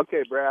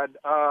 Okay, Brad.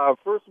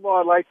 First of all,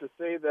 I'd like to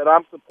say that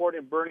I'm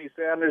supporting Bernie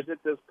Sanders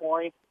at this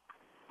point.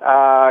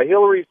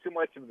 Hillary's too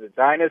much of the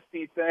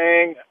dynasty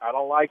thing. I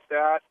don't like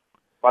that.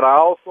 But I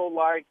also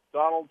like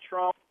Donald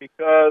Trump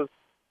because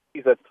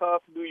he's a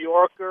tough New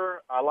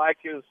Yorker. I like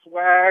his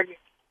swag.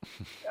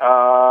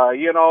 I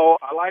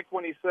like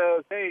when he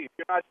says, hey, if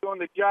you're not doing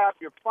the job,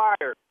 you're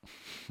fired.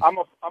 I'm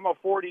a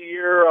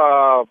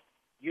 40-year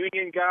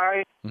union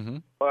guy,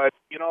 but,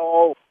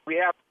 we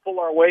have to pull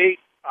our weight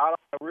out of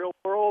the real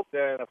world,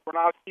 and if we're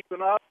not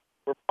keeping up,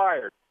 we're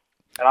fired.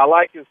 And I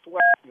like his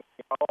swag.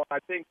 I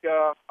think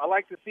I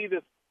like to see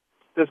this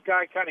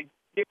guy kind of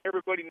get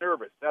everybody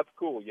nervous. That's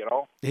cool,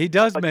 He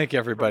does make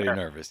everybody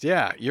nervous.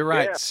 Yeah, you're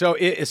right.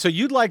 Yeah. So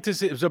you'd like to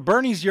see, so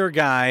Bernie's your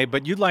guy,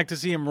 but you'd like to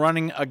see him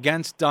running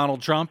against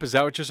Donald Trump. Is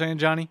that what you're saying,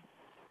 Johnny?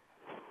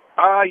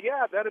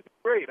 Yeah, that'd be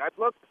great. I'd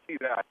love to see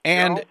that.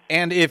 And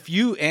if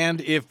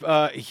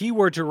he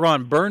were to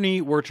run,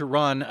 Bernie were to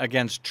run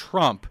against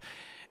Trump,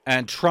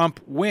 and Trump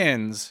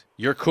wins,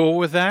 you're cool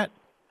with that?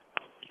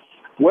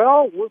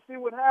 Well, we'll see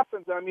what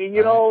happens. I mean,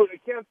 it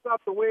can't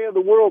stop the way of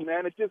the world,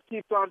 man. It just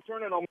keeps on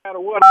turning no matter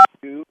what I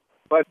do.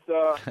 But,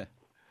 All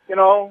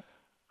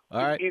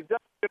right. He's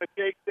definitely going to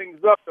shake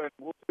things up, and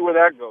we'll see where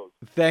that goes.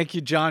 Thank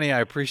you, Johnny.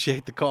 I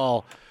appreciate the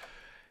call.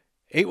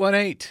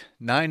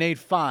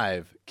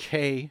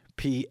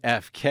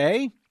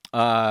 818-985-KPFK.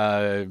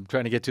 Trying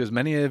to get to as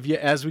many of you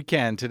as we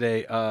can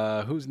today.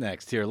 Who's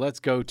next here? Let's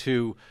go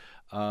to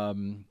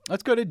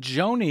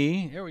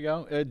Joni. Here we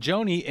go.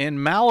 Joni in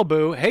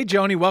Malibu. Hey,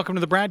 Joni, welcome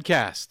to the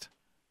BradCast.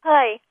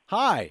 Hi.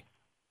 Hi.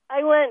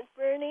 I went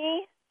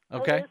Bernie,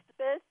 Okay.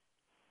 Elizabeth,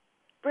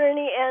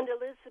 Bernie and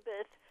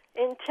Elizabeth,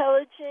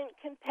 intelligent,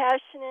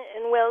 compassionate,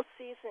 and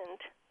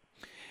well-seasoned.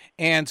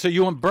 And so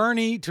you want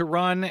Bernie to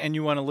run, and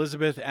you want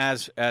Elizabeth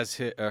as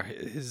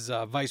his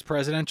vice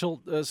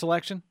presidential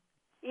selection?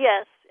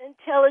 Yes,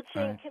 intelligent,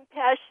 Right.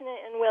 compassionate,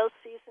 and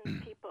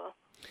well-seasoned people.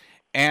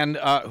 And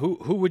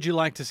who would you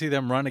like to see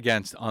them run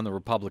against on the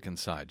Republican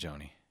side,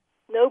 Joni?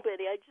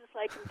 Nobody. I just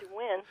like them to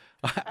win.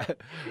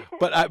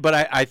 But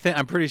I think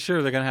I'm pretty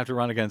sure they're going to have to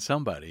run against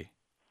somebody.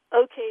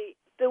 Okay,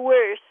 the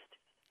worst.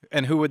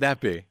 And who would that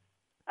be?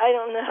 I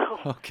don't know.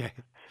 Okay.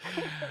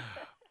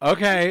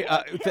 Okay.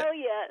 I can't tell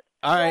yet.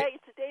 All right.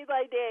 It's day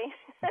by day.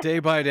 Day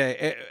by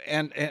day.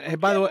 And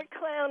by the way,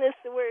 clown is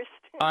the worst.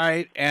 all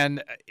right.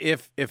 And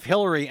if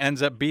Hillary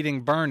ends up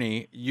beating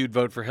Bernie, you'd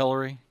vote for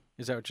Hillary?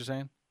 Is that what you're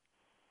saying?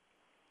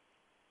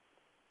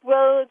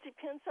 Well, it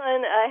depends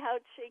on how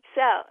it shakes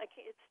out.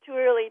 It's too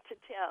early to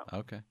tell.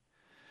 Okay.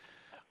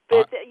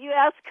 But you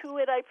ask who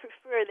would I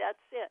prefer, that's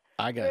it.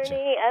 I got you.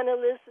 Bernie and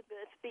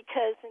Elizabeth,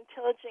 because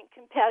intelligent,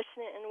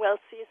 compassionate, and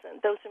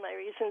well-seasoned. Those are my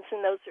reasons,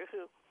 and those are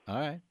who.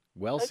 All right.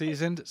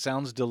 Well-seasoned.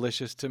 Sounds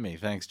delicious to me.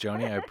 Thanks,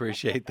 Joni. I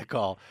appreciate the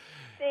call.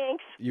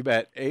 Thanks. You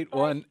bet.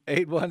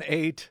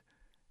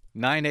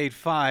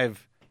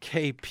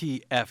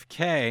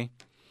 818-985-KPFK.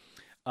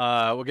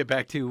 We'll get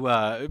back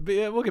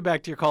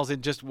to your calls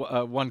in just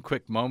one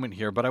quick moment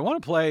here, but I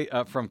want to play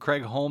from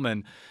Craig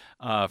Holman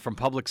from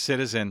Public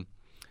Citizen.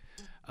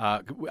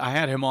 I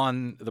had him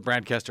on the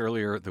BradCast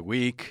earlier the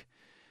week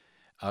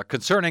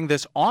concerning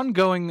this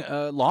ongoing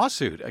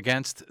lawsuit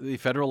against the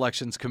Federal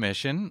Elections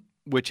Commission,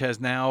 which has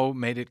now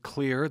made it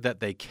clear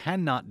that they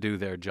cannot do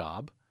their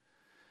job,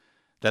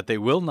 that they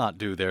will not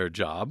do their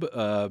job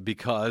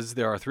because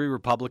there are 3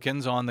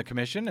 Republicans on the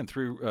commission and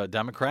 3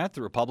 Democrats.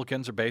 The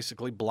Republicans are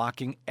basically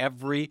blocking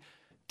every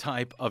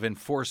type of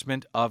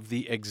enforcement of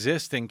the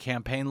existing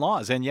campaign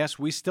laws. And yes,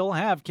 we still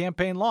have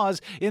campaign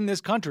laws in this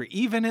country,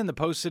 even in the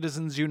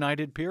post-Citizens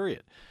United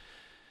period.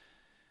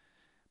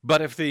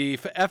 But if the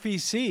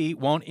FEC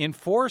won't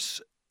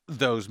enforce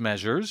those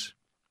measures,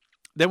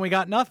 then we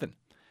got nothing.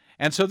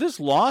 And so this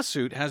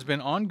lawsuit has been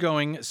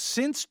ongoing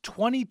since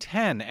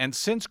 2010, and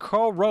since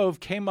Karl Rove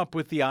came up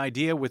with the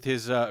idea with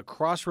his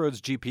Crossroads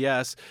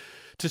GPS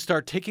to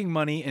start taking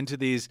money into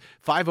these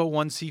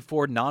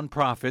 501c4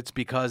 nonprofits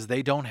because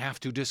they don't have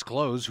to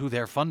disclose who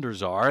their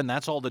funders are, and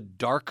that's all the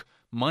dark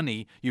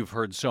money you've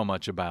heard so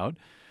much about.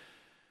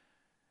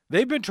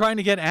 They've been trying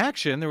to get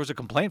action. There was a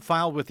complaint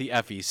filed with the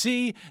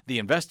FEC. The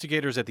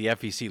investigators at the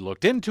FEC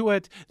looked into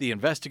it. The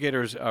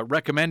investigators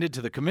recommended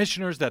to the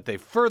commissioners that they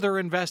further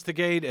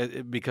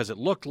investigate because it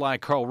looked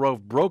like Karl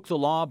Rove broke the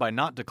law by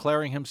not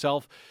declaring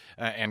himself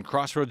and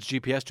Crossroads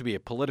GPS to be a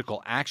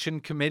political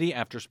action committee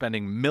after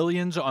spending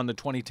millions on the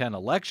 2010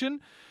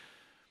 election.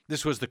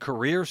 This was the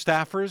career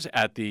staffers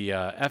at the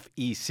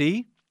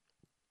FEC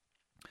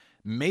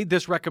made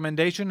this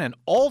recommendation, and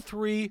all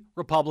 3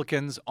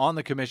 Republicans on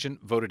the commission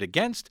voted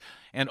against,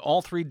 and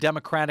all 3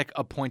 Democratic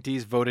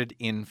appointees voted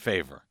in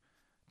favor,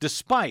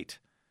 despite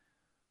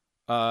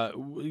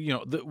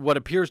what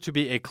appears to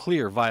be a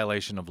clear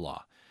violation of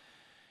law.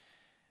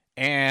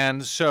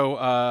 And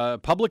so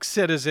Public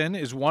Citizen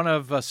is one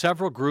of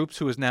several groups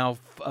who is now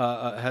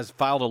has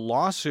filed a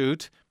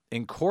lawsuit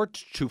in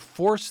court to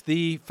force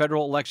the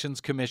Federal Elections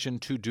Commission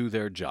to do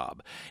their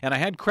job. And I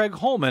had Craig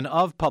Holman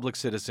of Public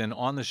Citizen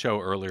on the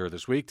show earlier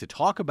this week to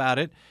talk about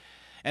it.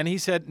 And he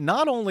said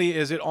not only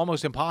is it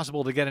almost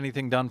impossible to get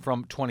anything done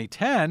from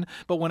 2010,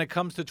 but when it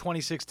comes to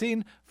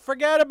 2016,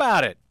 forget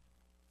about it.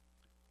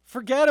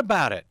 Forget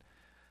about it.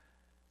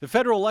 The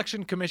Federal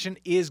Election Commission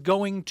is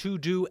going to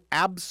do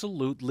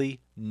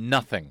absolutely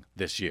nothing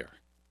this year.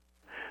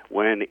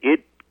 When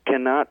it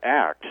cannot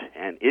act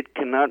and it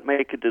cannot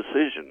make a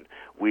decision,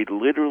 we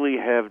literally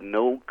have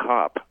no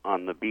cop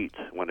on the beat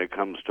when it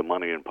comes to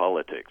money in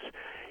politics.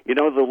 You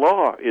know, the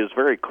law is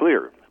very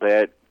clear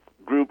that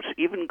groups,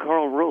 even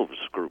Karl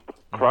Rove's group,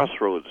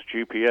 Crossroads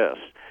GPS,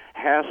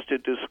 has to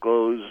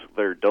disclose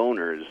their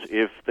donors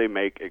if they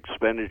make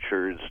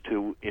expenditures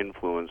to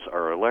influence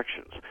our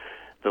elections.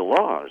 The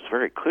law is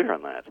very clear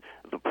on that.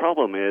 The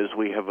problem is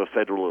we have a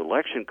Federal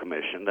Election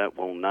Commission that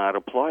will not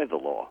apply the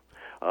law.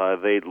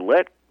 They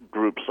let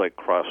groups like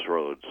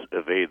Crossroads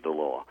evade the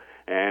law.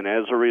 And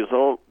as a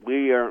result,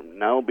 we are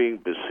now being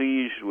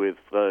besieged with,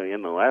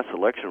 in the last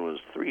election, was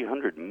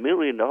 $300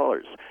 million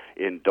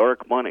in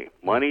dark money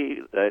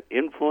that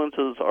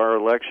influences our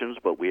elections,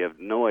 but we have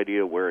no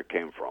idea where it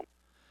came from.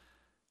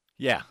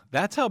 Yeah,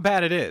 that's how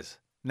bad it is.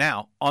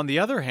 Now, on the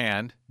other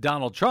hand,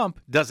 Donald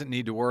Trump doesn't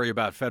need to worry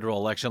about federal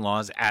election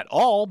laws at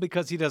all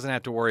because he doesn't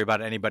have to worry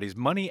about anybody's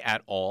money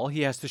at all.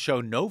 He has to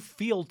show no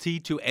fealty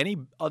to any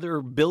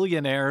other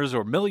billionaires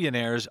or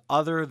millionaires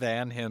other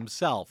than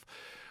himself.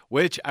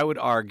 which I would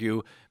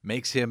argue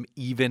makes him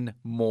even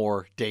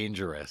more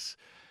dangerous.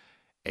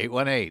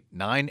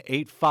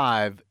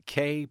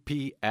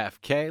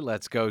 818-985-KPFK.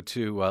 Let's go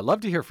to,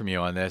 love to hear from you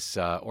on this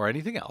or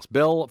anything else.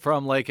 Bill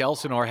from Lake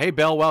Elsinore. Hey,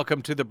 Bill,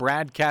 welcome to the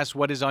BradCast.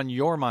 What is on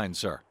your mind,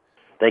 sir?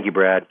 Thank you,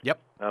 Brad.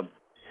 Yep.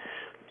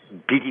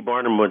 P.T.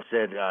 Barnum once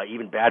said,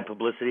 even bad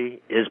publicity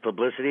is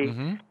publicity,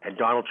 and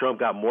Donald Trump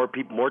got more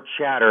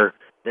chatter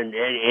than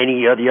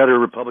any of the other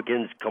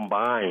Republicans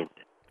combined.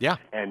 Yeah.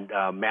 And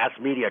mass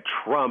media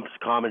trumps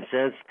common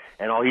sense,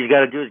 and all he's got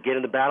to do is get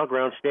in the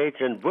battleground states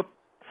and whoop.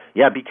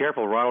 Yeah, be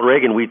careful. Ronald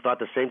Reagan, we thought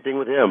the same thing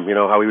with him. You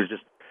know, how he was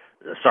just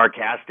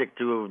sarcastic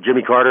to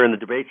Jimmy Carter in the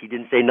debates. He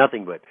didn't say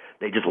nothing, but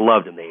they just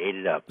loved him. They ate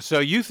it up. So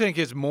you think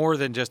it's more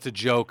than just a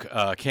joke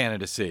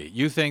candidacy.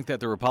 You think that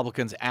the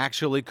Republicans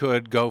actually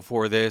could go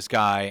for this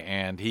guy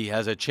and he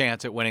has a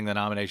chance at winning the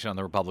nomination on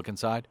the Republican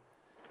side?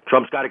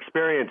 Trump's got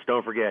experience,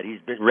 don't forget. He's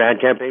ran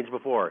campaigns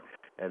before,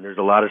 and there's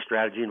a lot of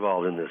strategy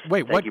involved in this.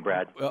 Wait, Thank you,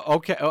 Brad.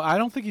 Okay, I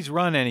don't think he's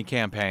run any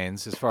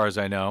campaigns as far as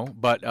I know,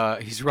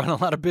 but he's run a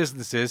lot of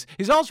businesses.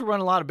 He's also run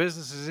a lot of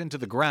businesses into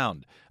the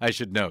ground, I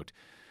should note.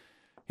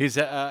 He's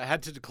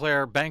had to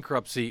declare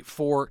bankruptcy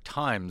 4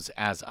 times,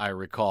 as I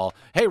recall.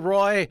 Hey,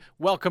 Roy,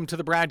 welcome to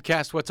the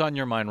BradCast. What's on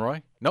your mind,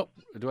 Roy? Nope.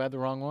 Do I have the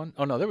wrong one?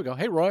 Oh, no, there we go.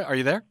 Hey, Roy, are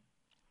you there?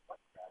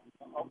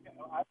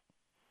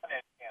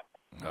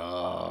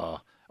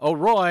 Oh,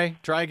 Roy,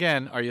 try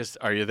again. Are you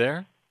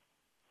there?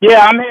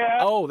 Yeah, I'm here.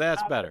 Oh,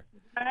 that's better.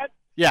 Brad,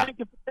 Yeah. Thank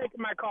you for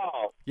taking my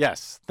call.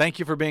 Yes. Thank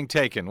you for being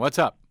taken. What's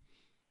up?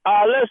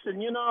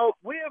 Listen, you know,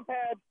 we have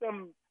had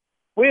some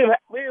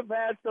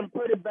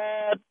pretty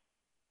bad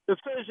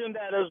decision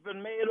that has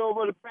been made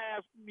over the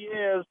past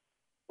years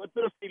with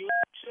this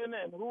election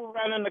and who's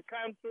running the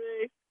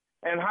country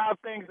and how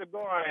things are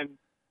going.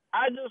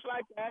 I'd just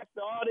like to ask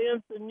the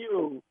audience and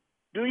you,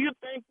 do you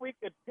think we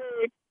could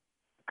take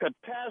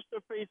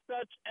catastrophe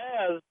such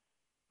as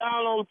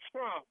Donald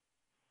Trump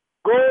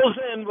goes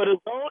in with his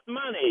own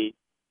money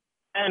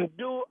and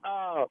do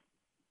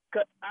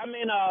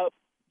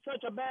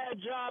such a bad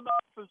job of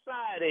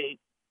society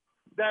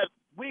that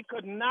we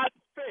could not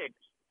fix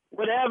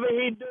whatever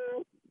he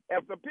do?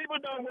 If the people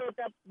don't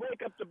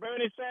wake up to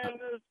Bernie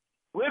Sanders,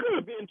 we're going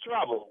to be in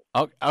trouble.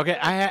 Okay,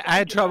 I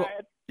had trouble.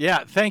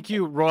 Yeah, thank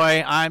you,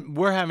 Roy.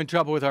 We're having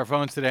trouble with our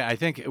phones today. I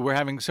think we're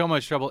having so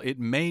much trouble. It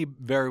may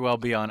very well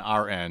be on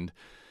our end,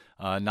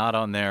 not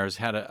on theirs.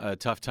 Had a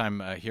tough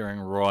time hearing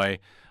Roy,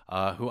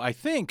 who I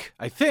think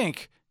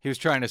he was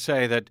trying to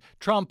say that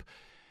Trump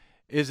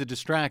is a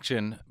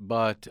distraction,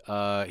 but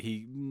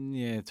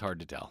it's hard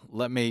to tell.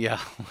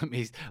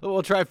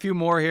 We'll try a few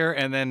more here,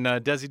 and then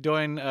Desi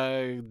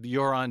Doyen,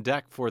 you're on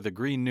deck for the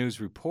Green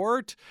News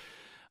Report.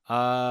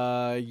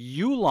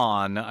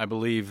 Yulan, I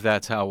believe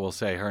that's how we'll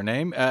say her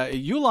name.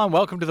 Yulan,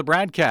 welcome to the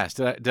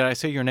BradCast. Did I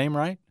say your name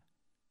right?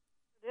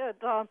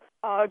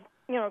 I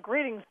did.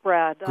 Greetings,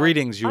 Brad.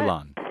 Greetings,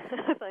 Yulan.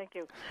 Thank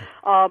you.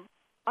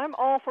 I'm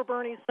all for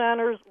Bernie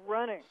Sanders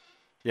running.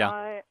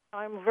 Yeah.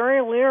 I'm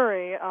very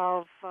leery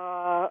of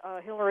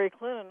Hillary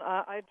Clinton.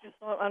 I just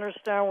don't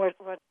understand what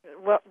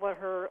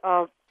her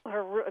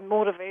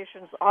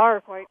motivations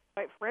are. Quite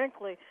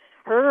frankly,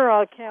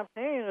 her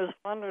campaign is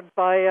funded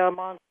by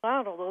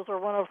Monsanto. Those are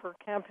one of her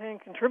campaign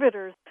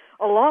contributors,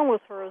 along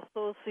with her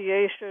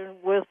association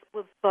with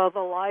the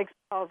likes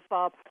of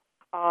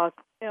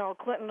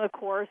Clinton, of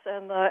course,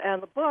 and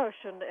the Bush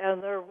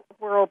and their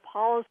world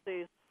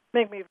policies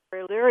make me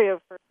very leery of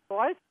her. So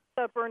I think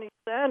that Bernie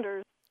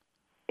Sanders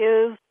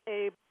is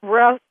a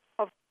breath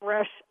of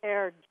fresh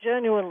air,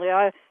 genuinely.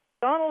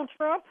 Donald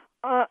Trump,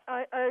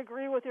 I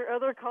agree with your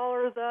other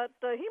caller that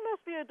he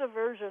must be a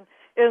diversion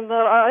in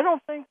that I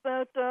don't think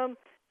that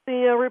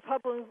the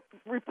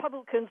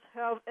Republicans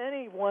have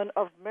anyone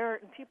of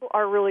merit, and people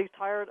are really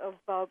tired of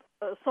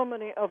so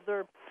many of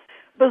their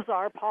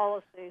bizarre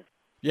policies.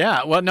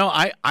 Yeah, well, no,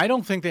 I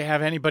don't think they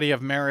have anybody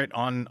of merit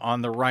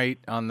on the right,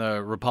 on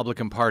the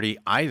Republican Party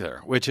either,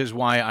 which is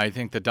why I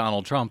think that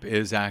Donald Trump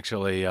is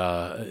actually,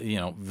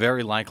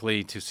 very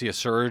likely to see a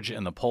surge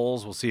in the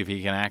polls. We'll see if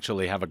he can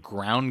actually have a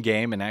ground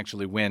game and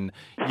actually win,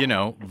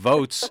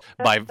 votes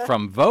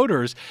from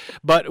voters.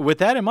 But with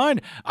that in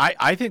mind,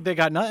 I think they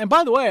got nothing. And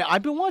by the way,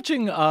 I've been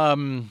watching.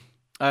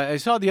 I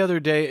saw the other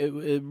day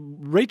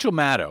Rachel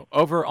Maddow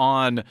over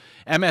on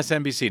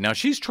MSNBC. Now,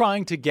 she's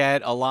trying to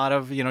get a lot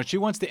of, she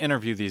wants to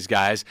interview these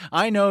guys.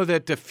 I know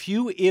that a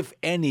few, if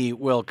any,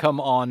 will come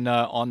on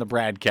the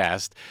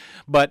BradCast.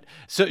 But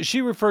so she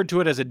referred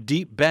to it as a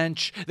deep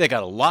bench. They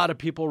got a lot of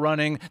people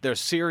running. They're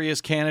serious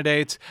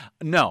candidates.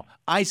 No,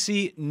 I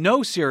see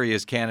no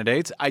serious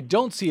candidates. I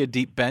don't see a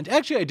deep bench.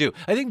 Actually, I do.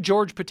 I think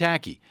George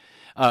Pataki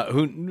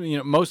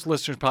who most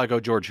listeners probably go,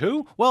 George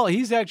who? Well,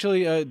 he's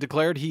actually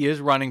declared he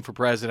is running for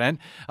president.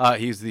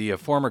 He's the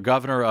former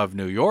governor of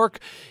New York.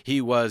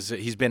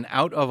 He's been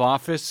out of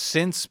office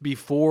since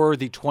before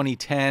the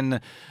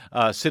 2010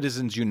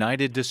 Citizens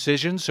United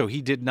decision, so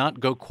he did not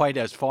go quite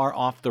as far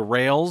off the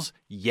rails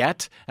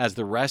yet as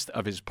the rest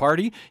of his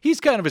party. He's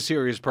kind of a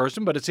serious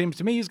person, but it seems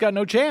to me he's got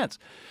no chance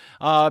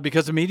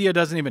because the media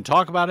doesn't even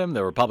talk about him.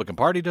 The Republican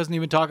Party doesn't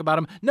even talk about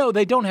him. No,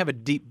 they don't have a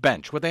deep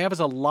bench. What they have is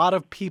a lot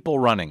of people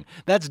running.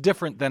 That's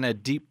different than a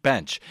deep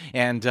bench,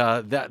 and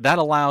that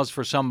allows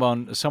for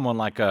someone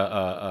like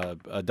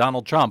a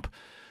Donald Trump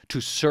to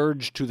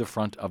surge to the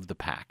front of the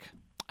pack,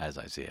 as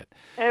I see it.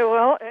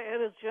 Well,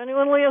 it is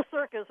genuinely a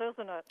circus,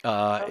 isn't it?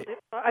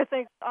 I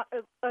think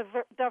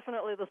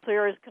definitely the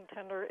serious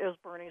contender is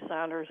Bernie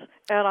Sanders,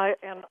 and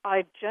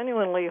I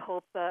genuinely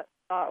hope that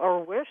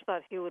or wish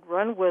that he would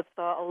run with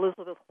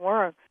Elizabeth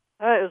Warren.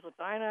 That is a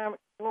dynamic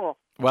duel.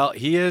 Well,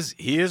 he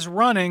is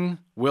running.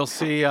 We'll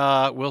see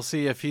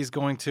if he's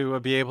going to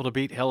be able to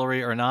beat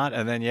Hillary or not.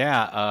 And then,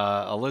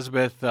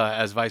 Elizabeth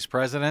as vice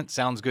president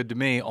sounds good to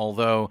me,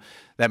 although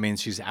that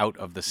means she's out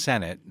of the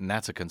Senate, and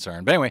that's a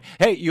concern. But anyway,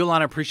 hey,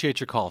 Yulana, appreciate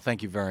your call.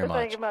 Thank you very much.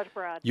 Thank you much,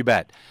 Brad. You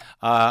bet.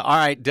 All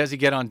right, Desi,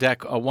 get on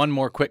deck. One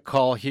more quick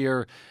call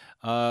here.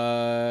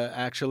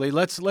 Actually,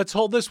 let's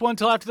hold this one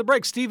till after the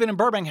break. Stephen in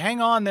Burbank,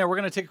 hang on there. We're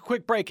going to take a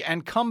quick break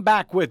and come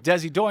back with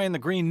Desi Doyen, the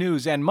Green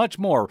News, and much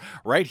more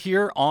right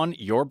here on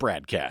your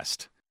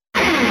BradCast.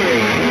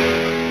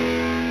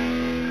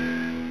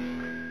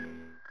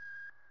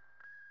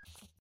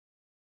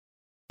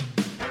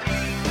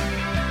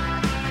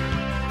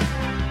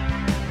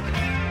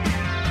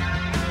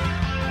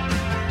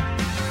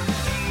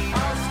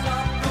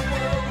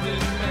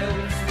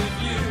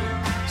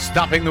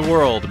 Stopping the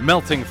world,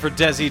 melting for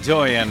Desi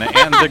Doyen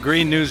and the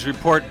Green News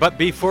Report. But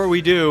before we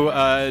do,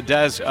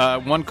 Des,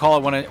 one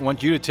call I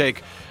want you to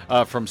take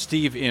from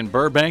Steve in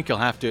Burbank.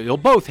 You'll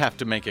both have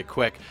to make it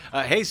quick.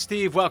 Hey,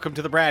 Steve, welcome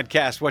to the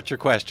BradCast. What's your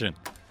question?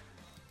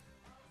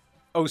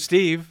 Oh,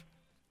 Steve.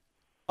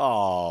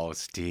 Oh,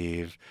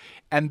 Steve.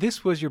 And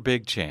this was your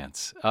big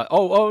chance.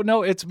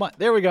 No, it's my.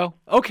 There we go.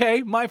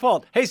 Okay, my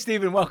fault. Hey,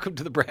 Stephen, welcome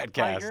to the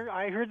BradCast.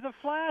 I heard the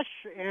flash,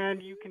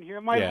 and you can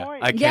hear my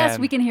voice. Yes,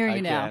 we can hear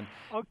you now.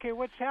 Okay,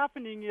 what's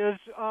happening is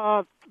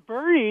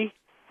Bernie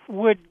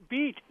would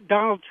beat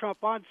Donald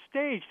Trump on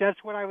stage.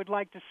 That's what I would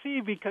like to see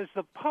because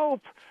the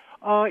Pope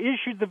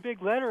issued the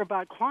big letter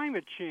about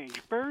climate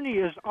change. Bernie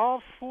is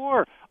all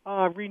for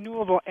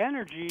renewable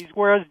energies,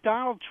 whereas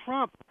Donald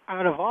Trump,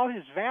 out of all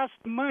his vast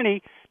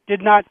money, did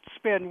not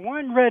spend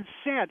one red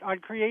cent on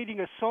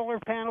creating a solar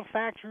panel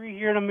factory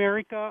here in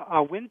America,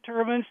 wind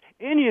turbines,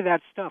 any of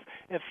that stuff.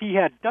 If he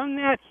had done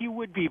that, he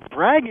would be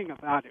bragging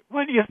about it.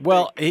 What do you think?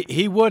 Well,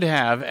 he would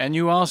have, and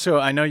you also,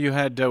 I know you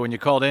had, when you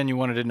called in, you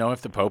wanted to know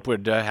if the Pope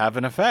would have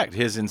an effect.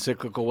 His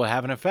encyclical will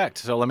have an effect.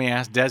 So let me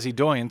ask Desi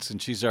Doyen,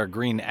 since she's our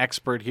green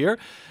expert here.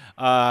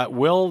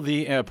 Will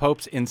the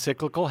Pope's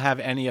encyclical have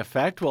any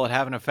effect? Will it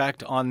have an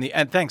effect on the...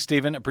 And thanks,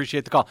 Stephen.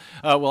 Appreciate the call.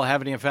 Will it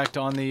have any effect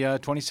on the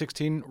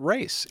 2016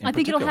 race I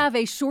think it'll have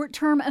a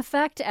short-term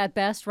effect at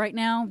best right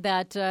now.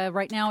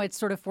 Right now it's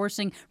sort of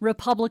forcing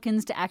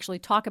Republicans to actually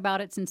talk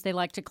about it since they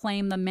like to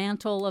claim the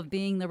mantle of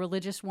being the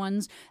religious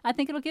ones. I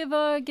think it'll give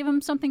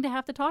them something to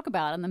have to talk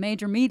about. And the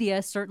major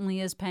media certainly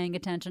is paying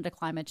attention to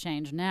climate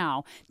change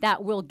now.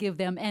 That will give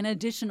them an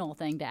additional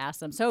thing to ask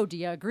them. So do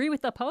you agree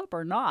with the Pope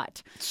or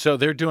not? So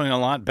they're doing a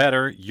lot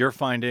better, you're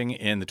finding,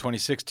 in the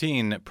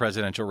 2016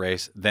 presidential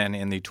race than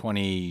in the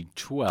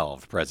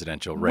 2012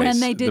 presidential race. When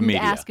they didn't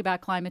ask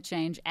about climate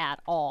change at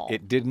all.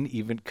 It didn't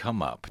even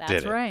come up, did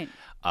it? That's right.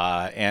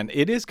 And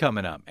it is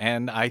coming up.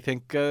 And I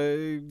think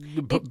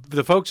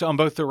the folks on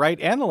both the right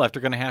and the left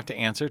are going to have to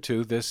answer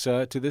to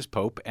this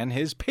Pope and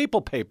his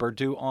papal paper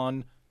due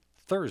on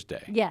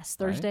Thursday. Yes,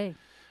 Thursday.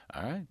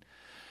 All right.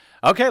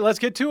 Okay, let's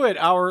get to it.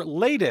 Our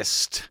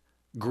latest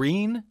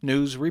Green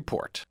News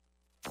Report.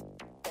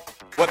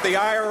 What the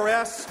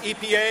IRS,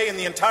 EPA, and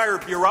the entire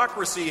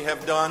bureaucracy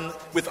have done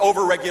with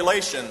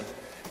overregulation,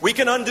 we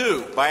can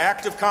undo by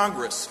act of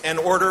Congress and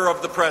order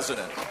of the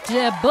President.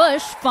 Jeb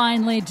Bush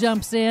finally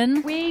jumps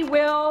in. We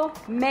will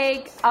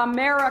make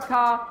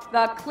America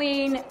the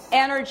clean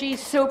energy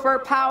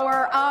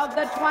superpower of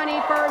the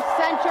 21st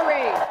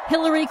century.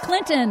 Hillary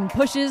Clinton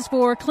pushes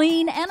for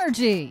clean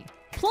energy.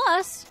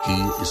 Plus,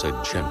 he is a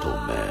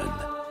gentleman,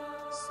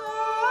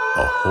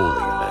 a holy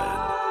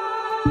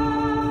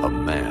man, a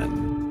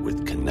man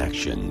with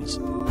connections.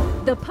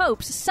 The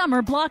Pope's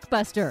summer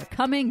blockbuster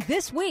coming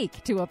this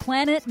week to a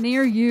planet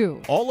near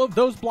you. All of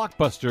those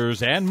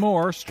blockbusters and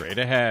more straight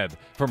ahead.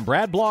 From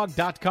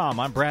BradBlog.com,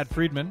 I'm Brad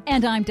Friedman.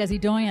 And I'm Desi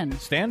Doyen.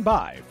 Stand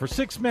by for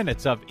 6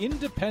 minutes of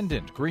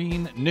independent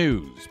green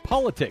news,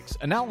 politics,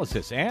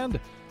 analysis, and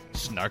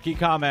snarky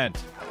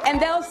comment. And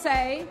they'll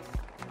say,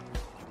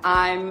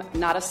 I'm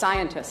not a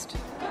scientist.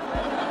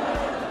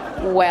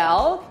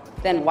 Well,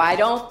 then why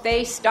don't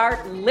they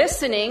start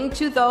listening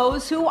to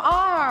those who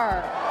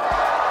are?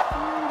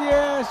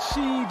 Yeah,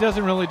 she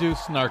doesn't really do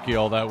snarky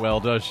all that well,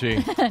 does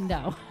she?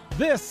 No.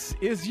 This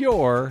is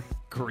your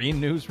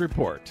Green News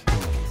Report.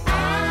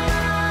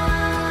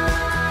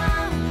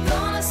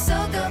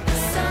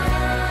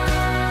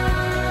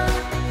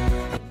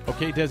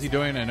 Okay, Desi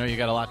Doyen, I know you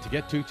got a lot to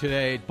get to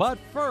today, but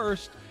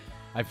first,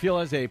 I feel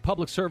as a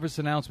public service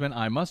announcement,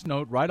 I must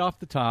note right off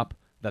the top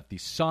that the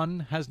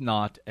sun has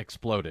not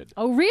exploded.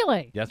 Oh,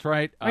 really? That's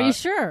right. Are you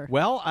sure?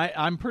 Well,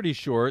 I'm pretty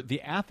sure.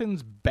 The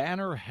Athens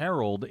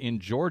Banner-Herald in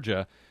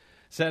Georgia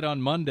said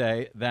on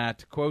Monday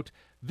that, quote,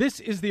 "This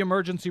is the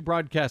emergency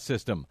broadcast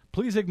system.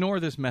 Please ignore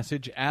this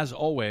message as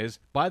always.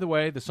 By the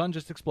way, the sun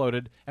just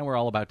exploded and we're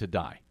all about to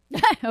die."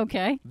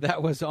 Okay.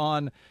 That was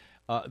on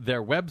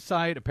their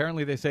website.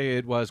 Apparently they say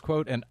it was,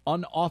 quote, "an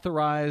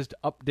unauthorized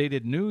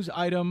updated news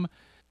item."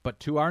 But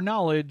to our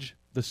knowledge,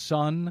 the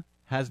sun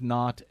has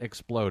not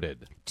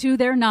exploded. To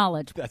their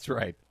knowledge. That's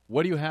right.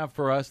 What do you have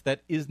for us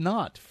that is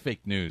not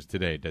fake news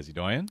today, Desi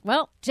Doyen?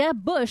 Well,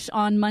 Jeb Bush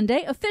on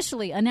Monday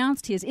officially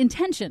announced his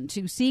intention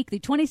to seek the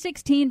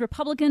 2016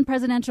 Republican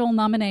presidential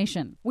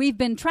nomination. We've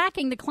been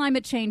tracking the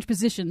climate change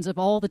positions of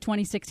all the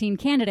 2016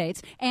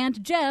 candidates,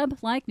 and Jeb,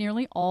 like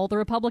nearly all the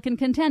Republican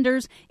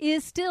contenders,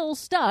 is still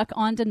stuck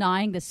on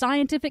denying the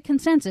scientific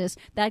consensus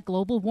that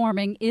global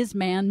warming is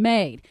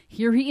man-made.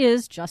 Here he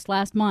is just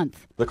last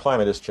month. The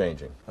climate is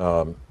changing.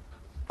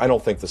 I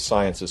don't think the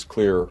science is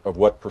clear of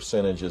what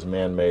percentage is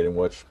man-made and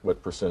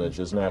what percentage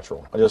is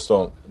natural. I just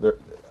don't.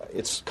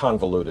 It's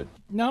convoluted.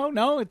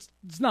 No, it's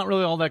not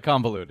really all that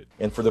convoluted.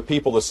 And for the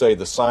people to say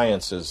the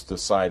science has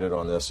decided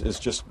on this is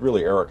just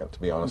really arrogant, to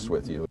be honest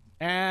with you.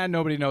 And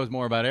nobody knows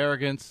more about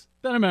arrogance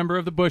than a member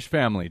of the Bush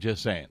family,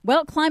 just saying.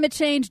 Well, climate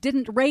change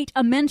didn't rate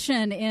a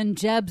mention in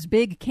Jeb's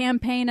big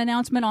campaign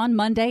announcement on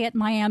Monday at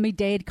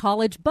Miami-Dade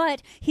College,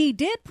 but he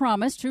did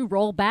promise to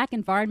roll back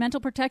Environmental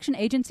Protection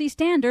Agency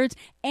standards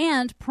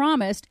and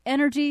promised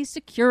energy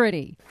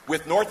security.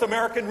 With North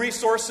American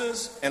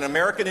resources and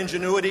American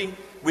ingenuity,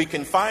 we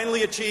can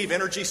finally achieve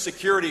energy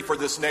security for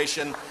this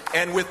nation,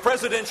 and with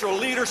presidential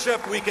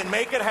leadership, we can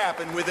make it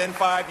happen within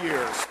 5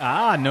 years.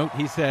 Note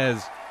he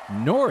says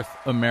North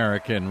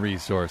American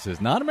resources,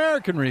 not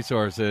American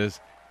resources.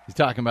 He's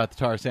talking about the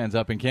tar sands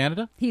up in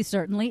Canada? He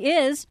certainly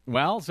is.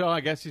 Well, so I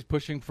guess he's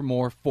pushing for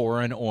more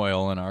foreign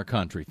oil in our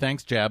country.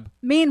 Thanks, Jeb.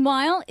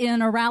 Meanwhile,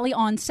 in a rally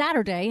on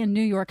Saturday in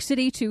New York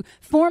City to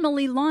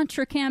formally launch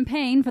her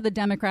campaign for the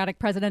Democratic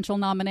presidential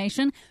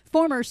nomination,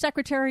 former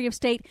Secretary of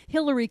State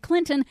Hillary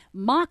Clinton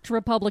mocked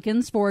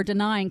Republicans for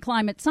denying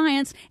climate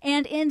science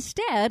and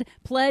instead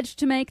pledged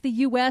to make the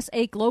U.S.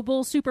 a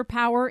global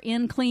superpower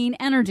in clean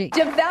energy.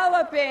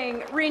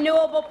 Developing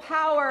renewable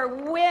power,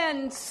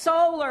 wind,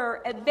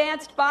 solar,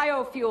 advanced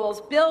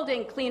biofuels,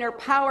 building cleaner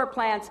power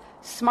plants,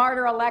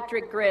 smarter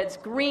electric grids,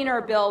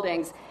 greener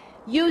buildings,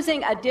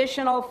 using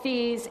additional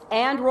fees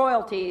and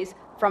royalties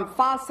from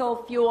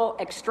fossil fuel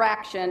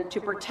extraction to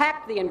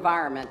protect the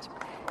environment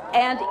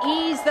and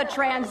ease the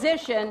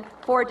transition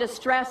for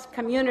distressed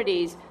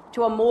communities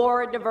to a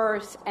more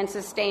diverse and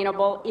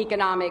sustainable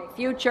economic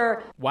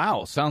future.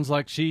 Wow, sounds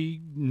like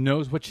she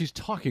knows what she's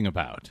talking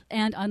about.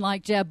 And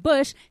unlike Jeb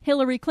Bush,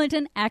 Hillary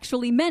Clinton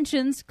actually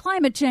mentions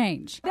climate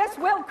change. This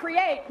will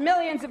create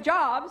millions of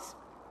jobs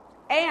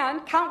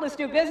and countless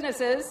new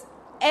businesses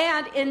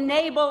and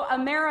enable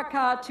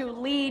America to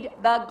lead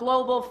the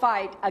global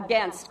fight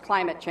against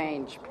climate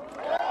change.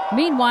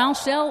 Meanwhile,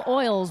 Shell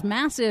Oil's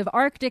massive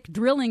Arctic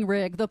drilling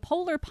rig, the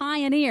Polar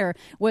Pioneer,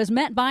 was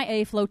met by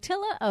a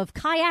flotilla of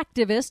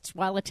kayaktivists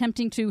while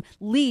attempting to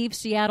leave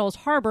Seattle's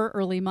harbor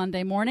early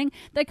Monday morning.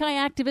 The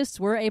kayaktivists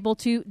were able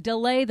to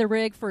delay the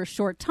rig for a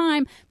short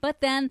time,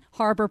 but then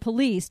harbor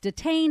police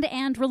detained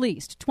and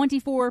released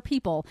 24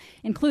 people,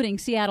 including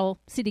Seattle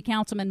City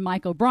Councilman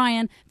Mike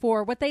O'Brien,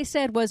 for what they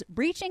said was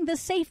breaching the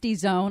safety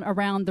zone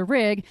around the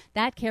rig.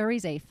 That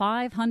carries a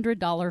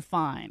 $500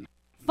 fine.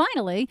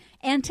 Finally,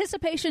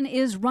 anticipation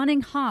is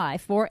running high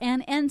for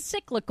an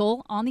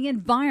encyclical on the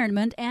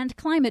environment and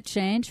climate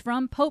change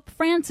from Pope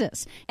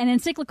Francis. An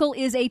encyclical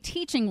is a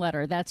teaching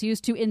letter that's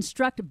used to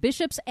instruct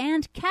bishops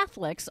and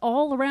Catholics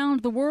all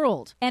around the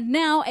world. And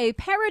now a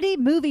parody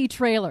movie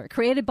trailer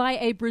created by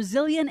a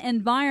Brazilian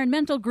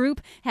environmental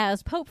group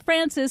has Pope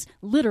Francis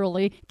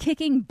literally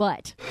kicking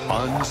butt.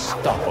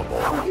 Unstoppable.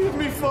 Forgive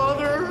me,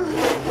 Father.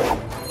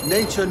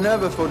 Nature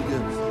never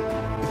forgives.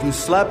 If you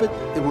slap it,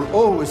 it will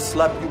always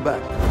slap you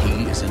back.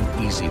 He is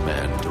an easy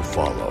man to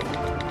follow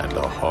and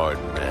a hard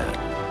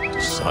man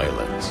to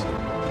silence.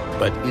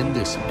 But in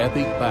this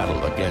epic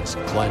battle against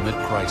climate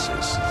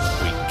crisis,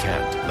 we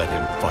can't let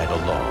him fight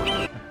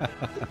alone.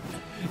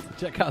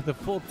 Check out the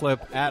full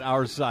clip at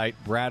our site,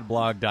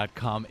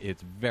 bradblog.com.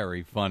 It's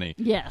very funny.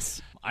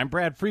 Yes. I'm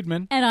Brad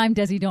Friedman. And I'm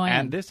Desi Doyen.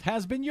 And this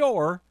has been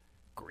your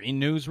Green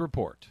News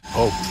Report.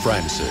 Pope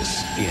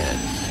Francis in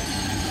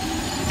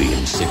the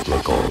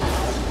encyclical.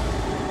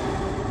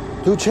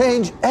 To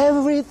change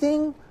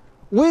everything,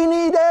 we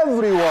need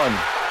everyone.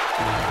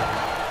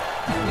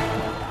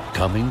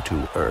 Coming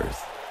to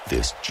Earth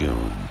this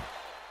June.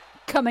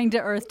 coming to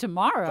Earth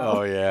tomorrow.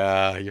 Oh,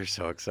 yeah. You're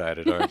so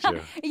excited, aren't you?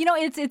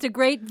 It's a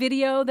great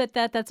video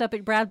that's up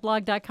at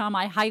bradblog.com.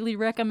 I highly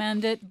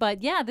recommend it.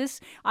 But, yeah,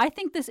 I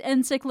think this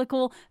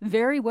encyclical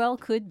very well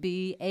could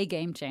be a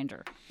game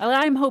changer.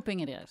 I'm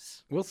hoping it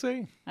is. We'll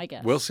see. I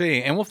guess. We'll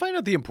see. And we'll find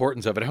out the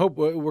importance of it. I hope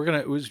we're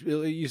going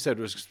to, you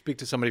said, speak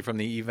to somebody from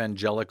the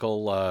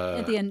evangelical...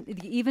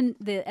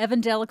 the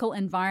Evangelical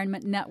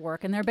Environment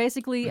Network. And they're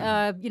basically,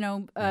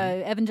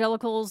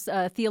 evangelicals,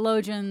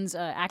 theologians,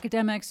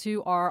 academics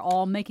who are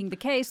all making the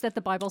case that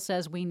the Bible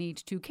says we need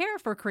to care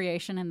for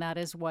creation, and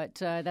that's what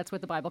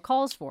the Bible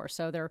calls for.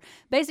 So they're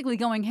basically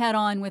going head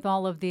on with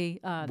all of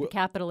the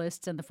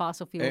capitalists and the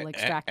fossil fuel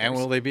extractors. And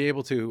will they be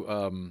able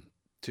to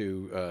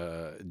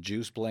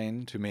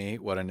juice-plain to me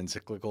what an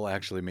encyclical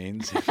actually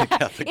means in the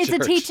Catholic It's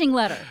Church? a teaching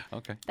letter.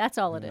 Okay. That's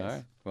all it is. All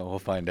right. Well, we'll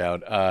find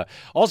out.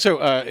 Also,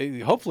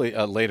 hopefully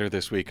later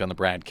this week on the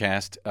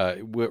BradCast,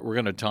 we're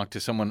going to talk to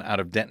someone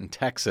out of Denton,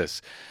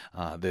 Texas.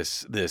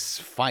 This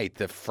fight,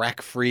 the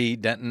frack-free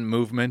Denton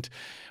movement,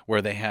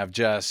 where they have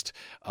just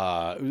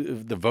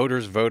the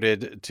voters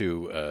voted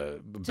to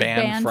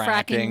ban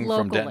fracking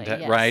from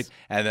Denton, yes. right?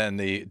 And then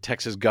the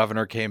Texas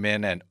governor came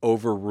in and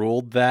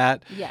overruled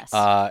that. Yes.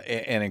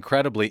 And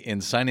incredibly,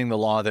 in signing the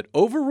law that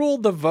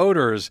overruled the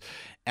voters,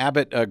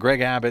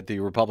 Greg Abbott, the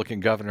Republican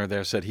governor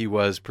there, said he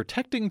was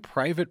protecting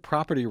private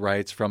property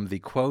rights from the,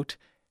 quote,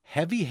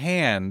 heavy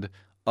hand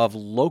of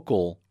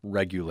local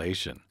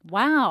regulation.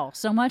 Wow.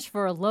 So much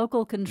for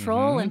local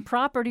control and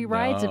property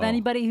rights of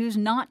anybody who's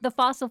not the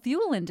fossil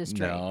fuel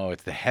industry. No,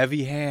 it's the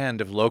heavy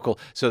hand of local.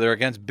 So they're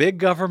against big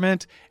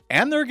government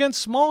and they're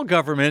against small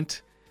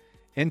government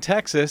in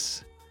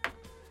Texas.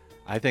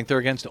 I think they're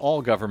against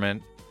all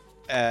government.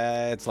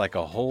 It's like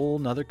a whole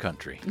nother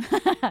country,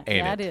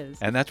 ain't That it? is.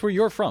 And that's where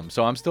you're from,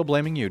 so I'm still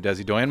blaming you,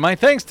 Desi Doyen. My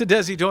thanks to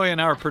Desi Doyen,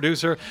 our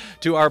producer,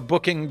 to our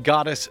booking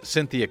goddess,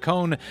 Cynthia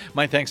Cohn.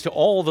 My thanks to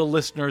all the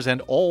listeners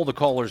and all the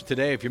callers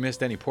today. If you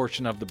missed any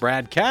portion of the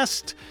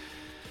BradCast,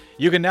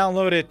 you can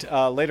download it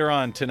later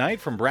on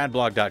tonight from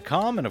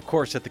bradblog.com and, of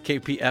course, at the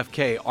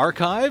KPFK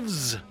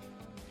archives.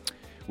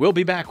 We'll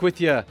be back with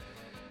you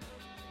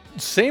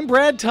same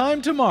Brad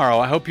time tomorrow.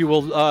 I hope you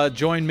will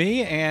join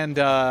me. And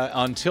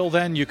until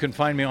then, you can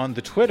find me on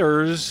the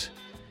Twitters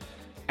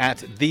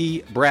at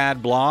the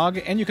Brad Blog.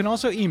 And you can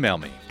also email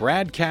me,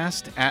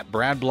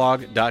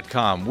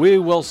 bradcast@bradblog.com. We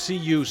will see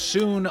you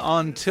soon.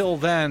 Until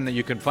then,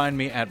 you can find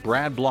me at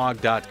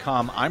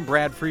bradblog.com. I'm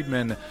Brad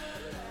Friedman.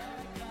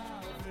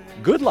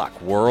 Good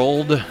luck,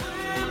 world.